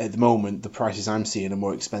at the moment the prices I'm seeing are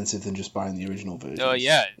more expensive than just buying the original version. Oh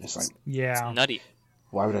yeah, it's like it's nutty.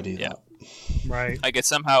 Why would I do that? Right. I guess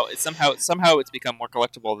somehow it's become more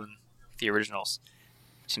collectible than the originals.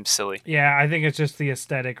 Seems silly. Yeah, I think it's just the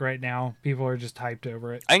aesthetic right now. People are just hyped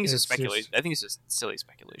over it. I think it's just speculation. I think it's just silly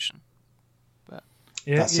speculation. But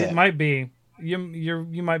it might be. You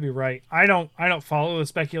might be right. I don't follow the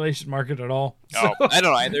speculation market at all. So I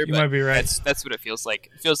don't either. You might be right. That's what it feels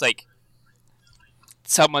like. It feels like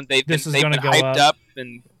someone they've been hyped up,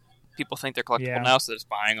 and people think they're collectible now, so they're just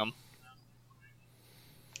buying them.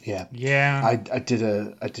 Yeah. I did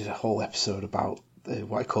a whole episode about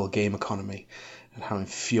what I call game economy and how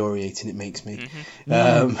infuriating it makes me.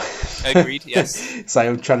 Agreed. Yes. It's like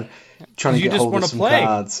I'm trying to get hold of some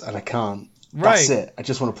cards and I can't. Right. That's it. I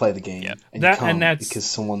just want to play the game, and you can't because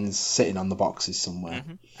someone's sitting on the boxes somewhere.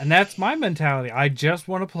 And that's my mentality. I just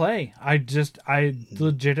want to play. I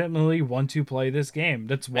legitimately want to play this game.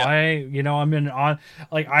 That's why I'm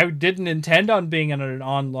I didn't intend on being in an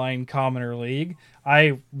online commoner league.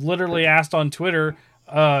 I literally asked on Twitter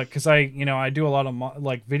because I do a lot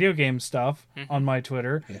of video game stuff on my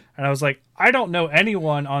Twitter, and I was like, I don't know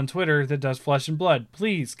anyone on Twitter that does Flesh and Blood.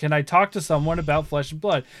 Please, can I talk to someone about Flesh and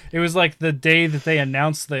Blood? It was like the day that they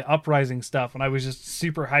announced the Uprising stuff, and I was just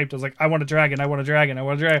super hyped. I was like, I want a dragon, I want a dragon, I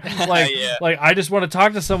want a dragon. Like I just want to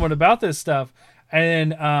talk to someone about this stuff.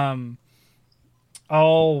 And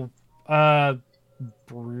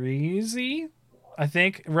Breezy, I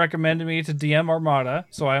think, recommended me to DM Armada,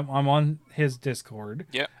 so I'm on his Discord.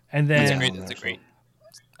 Yeah, and then that's a great.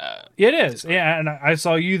 It is, yeah. And I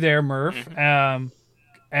saw you there, Murph,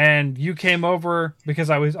 and you came over because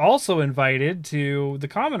I was also invited to the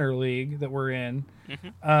Commoner League that we're in,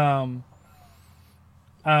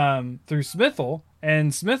 through Smithel,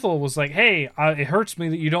 and Smithel was like, "Hey, it hurts me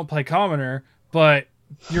that you don't play Commoner, but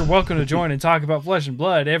you're welcome to join and talk about Flesh and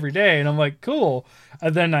Blood every day." And I'm like, cool.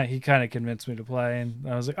 And then he kind of convinced me to play, and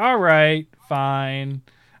I was like, all right, fine.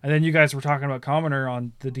 And then you guys were talking about Commoner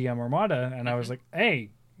on the DM Armada, and I was like, hey,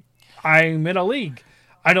 I'm in a league.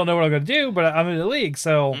 I don't know what I'm going to do, but I'm in a league.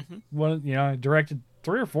 So, I directed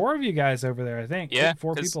 3 or 4 of you guys over there, I think. Yeah.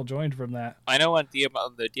 4 people joined from that. I know on the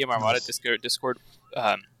DM Armada Discord,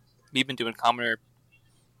 we've been doing Commoner,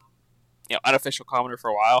 unofficial Commoner for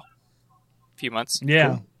a while. Few months.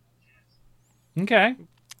 Yeah. Cool. Okay.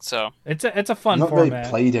 So it's a fun format. I've not really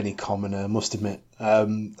played any Commoner, I must admit. I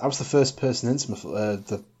was the first person in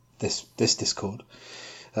this Discord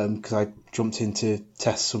because I jumped in to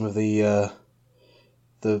test some of the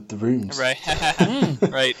rooms. Right.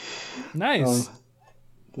 Right. Nice.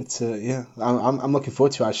 But I'm looking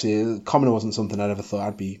forward to it, actually. Commoner wasn't something I ever thought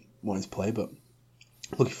I'd be wanting to play, but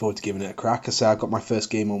looking forward to giving it a crack. I say I got my first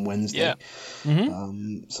game on Wednesday,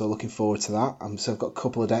 so looking forward to that. So I've got a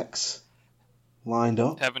couple of decks lined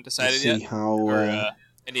up. Haven't decided yet. See how. Are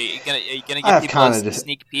you gonna give people a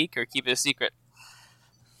sneak peek or keep it a secret?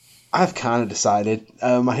 I've kind of decided.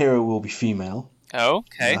 My hero will be female. Oh,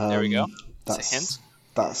 okay. There we go. That's a hint.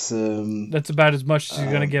 That's about as much as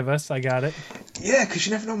you're gonna give us. I got it. Yeah, because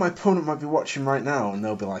you never know. My opponent might be watching right now, and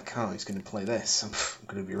they'll be like, "Oh, he's going to play this. I'm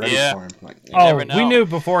going to be ready for him." Like, we knew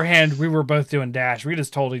beforehand. We were both doing dash. We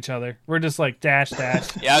just told each other. We're just like dash.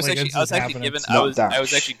 Yeah, I was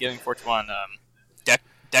actually giving Fortuan deck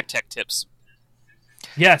tech tips.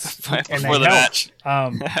 Yes, before the match.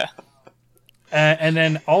 And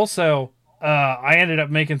then also, I ended up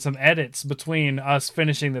making some edits between us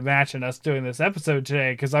finishing the match and us doing this episode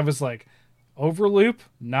today because I was like, Overloop,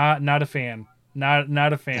 not a fan,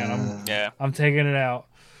 not a fan. I'm taking it out.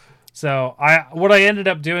 So what I ended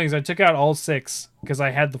up doing is I took out all 6 because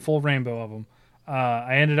I had the full rainbow of them.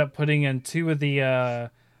 I ended up putting in 2 of the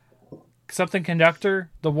something conductor,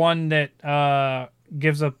 the one that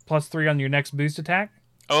gives a +3 on your next boost attack.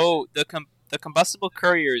 Oh, the combustible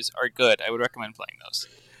couriers are good. I would recommend playing those.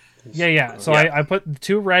 Yeah. So I put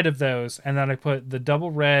 2 red of those, and then I put the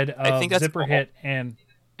double red of Zipper Hit, and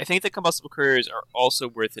I think the combustible couriers are also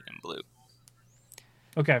worth it in blue.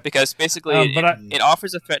 Okay. Because basically, it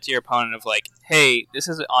offers a threat to your opponent of like, hey, this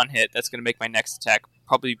is an on hit that's going to make my next attack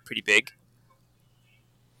probably pretty big.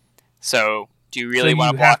 So, do you really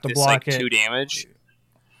want to block this 2 damage?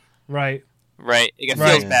 Right. Right. It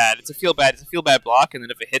feels bad. It's a feel bad block, and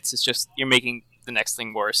then if it hits, it's just you're making the next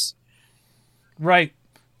thing worse. Right.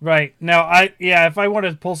 Now, if I want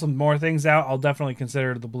to pull some more things out, I'll definitely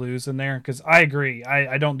consider the blues in there, because I agree.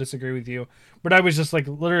 I don't disagree with you. But I was just like,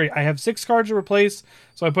 literally, I have 6 cards to replace,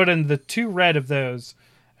 so I put in the 2 red of those,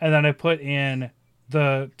 and then I put in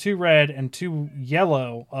the 2 red and 2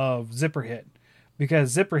 yellow of Zipper Hit,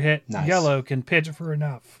 because Zipper Hit yellow can pitch for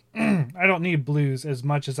enough. I don't need blues as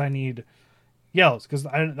much as I need yellows, because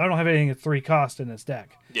I don't have anything at 3 cost in this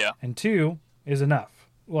deck. Yeah. And 2 is enough.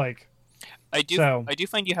 Like... I do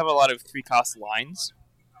find you have a lot of 3 cost lines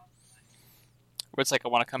where it's like I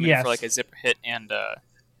want to come in for like a Zipper Hit and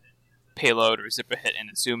payload or zipper hit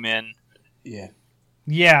and zoom in. Yeah.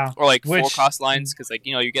 Or like 4 cost lines, because like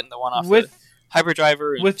you're getting the one off the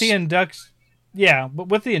hyperdriver. With the induction, but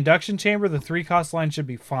with the induction chamber, the 3 cost line should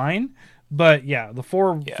be fine. But yeah, the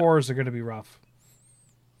 4s are going to be rough.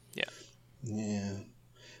 Yeah.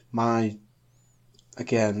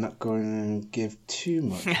 Again, not going to give too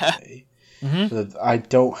much away. But I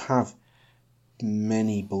don't have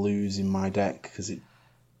many blues in my deck because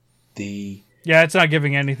it's not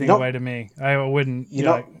giving anything away to me. I wouldn't.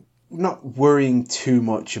 You're not worrying too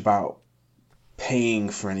much about paying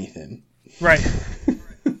for anything. Right.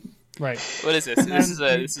 Right. What is this? This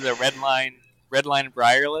is a red line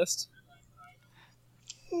Briar list.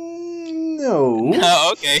 No.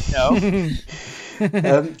 No. Okay. No.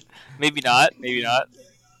 Maybe not.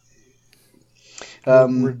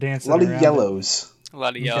 We're dancing. A lot of yellows. A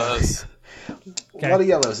lot of yellows. Okay. A lot of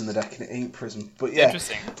yellows in the deck, and it ain't Prism. But yeah.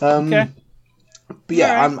 Interesting. Okay. But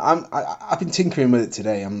yeah, right. I've been tinkering with it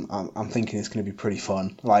today. I'm thinking it's going to be pretty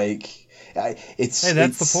fun. Like, it's. Hey,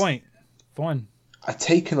 that's the point. Fun. I've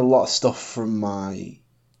taken a lot of stuff from my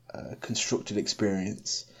constructed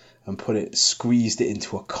experience and squeezed it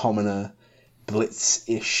into a commoner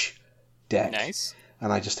blitz-ish deck. Nice.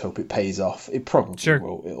 And I just hope it pays off. It probably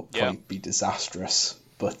will. It'll probably be disastrous.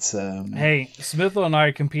 But hey, Smithville and I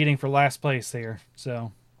are competing for last place here,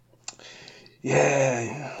 so.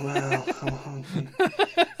 Yeah, well,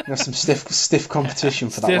 there's some stiff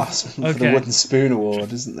competition for the wooden spoon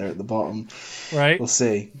award, isn't there, at the bottom? Right. We'll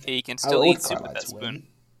see. Yeah, you can still eat soup with that spoon.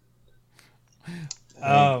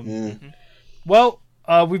 Well,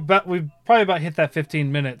 we've probably about hit that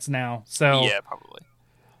 15 minutes now, so yeah, probably.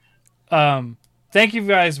 Thank you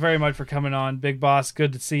guys very much for coming on, Big Boss.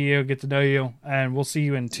 Good to see you, get to know you, and we'll see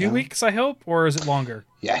you in 2 weeks, I hope, or is it longer?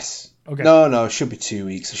 Yes. Okay. No, it should be 2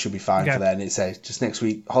 weeks. It should be fine for then. It's just next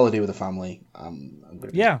week, holiday with the family. I'm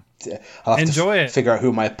gonna I'll have enjoy to it. Figure out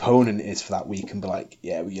who my opponent is for that week and be like,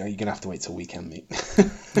 you're gonna have to wait till weekend, mate.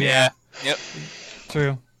 Yeah. Yep.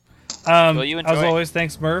 True. Well, you enjoy. As always,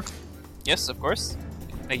 thanks, Murph. Yes, of course.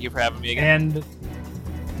 Thank you for having me again.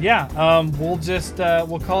 And we'll just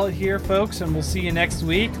we'll call it here, folks, and we'll see you next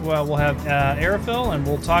week. Well, we'll have Aerophil, and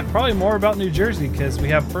we'll talk probably more about New Jersey because we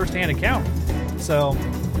have first-hand account. So,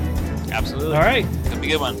 absolutely. All right, it'll be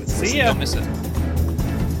a good one. See ya. Don't miss it.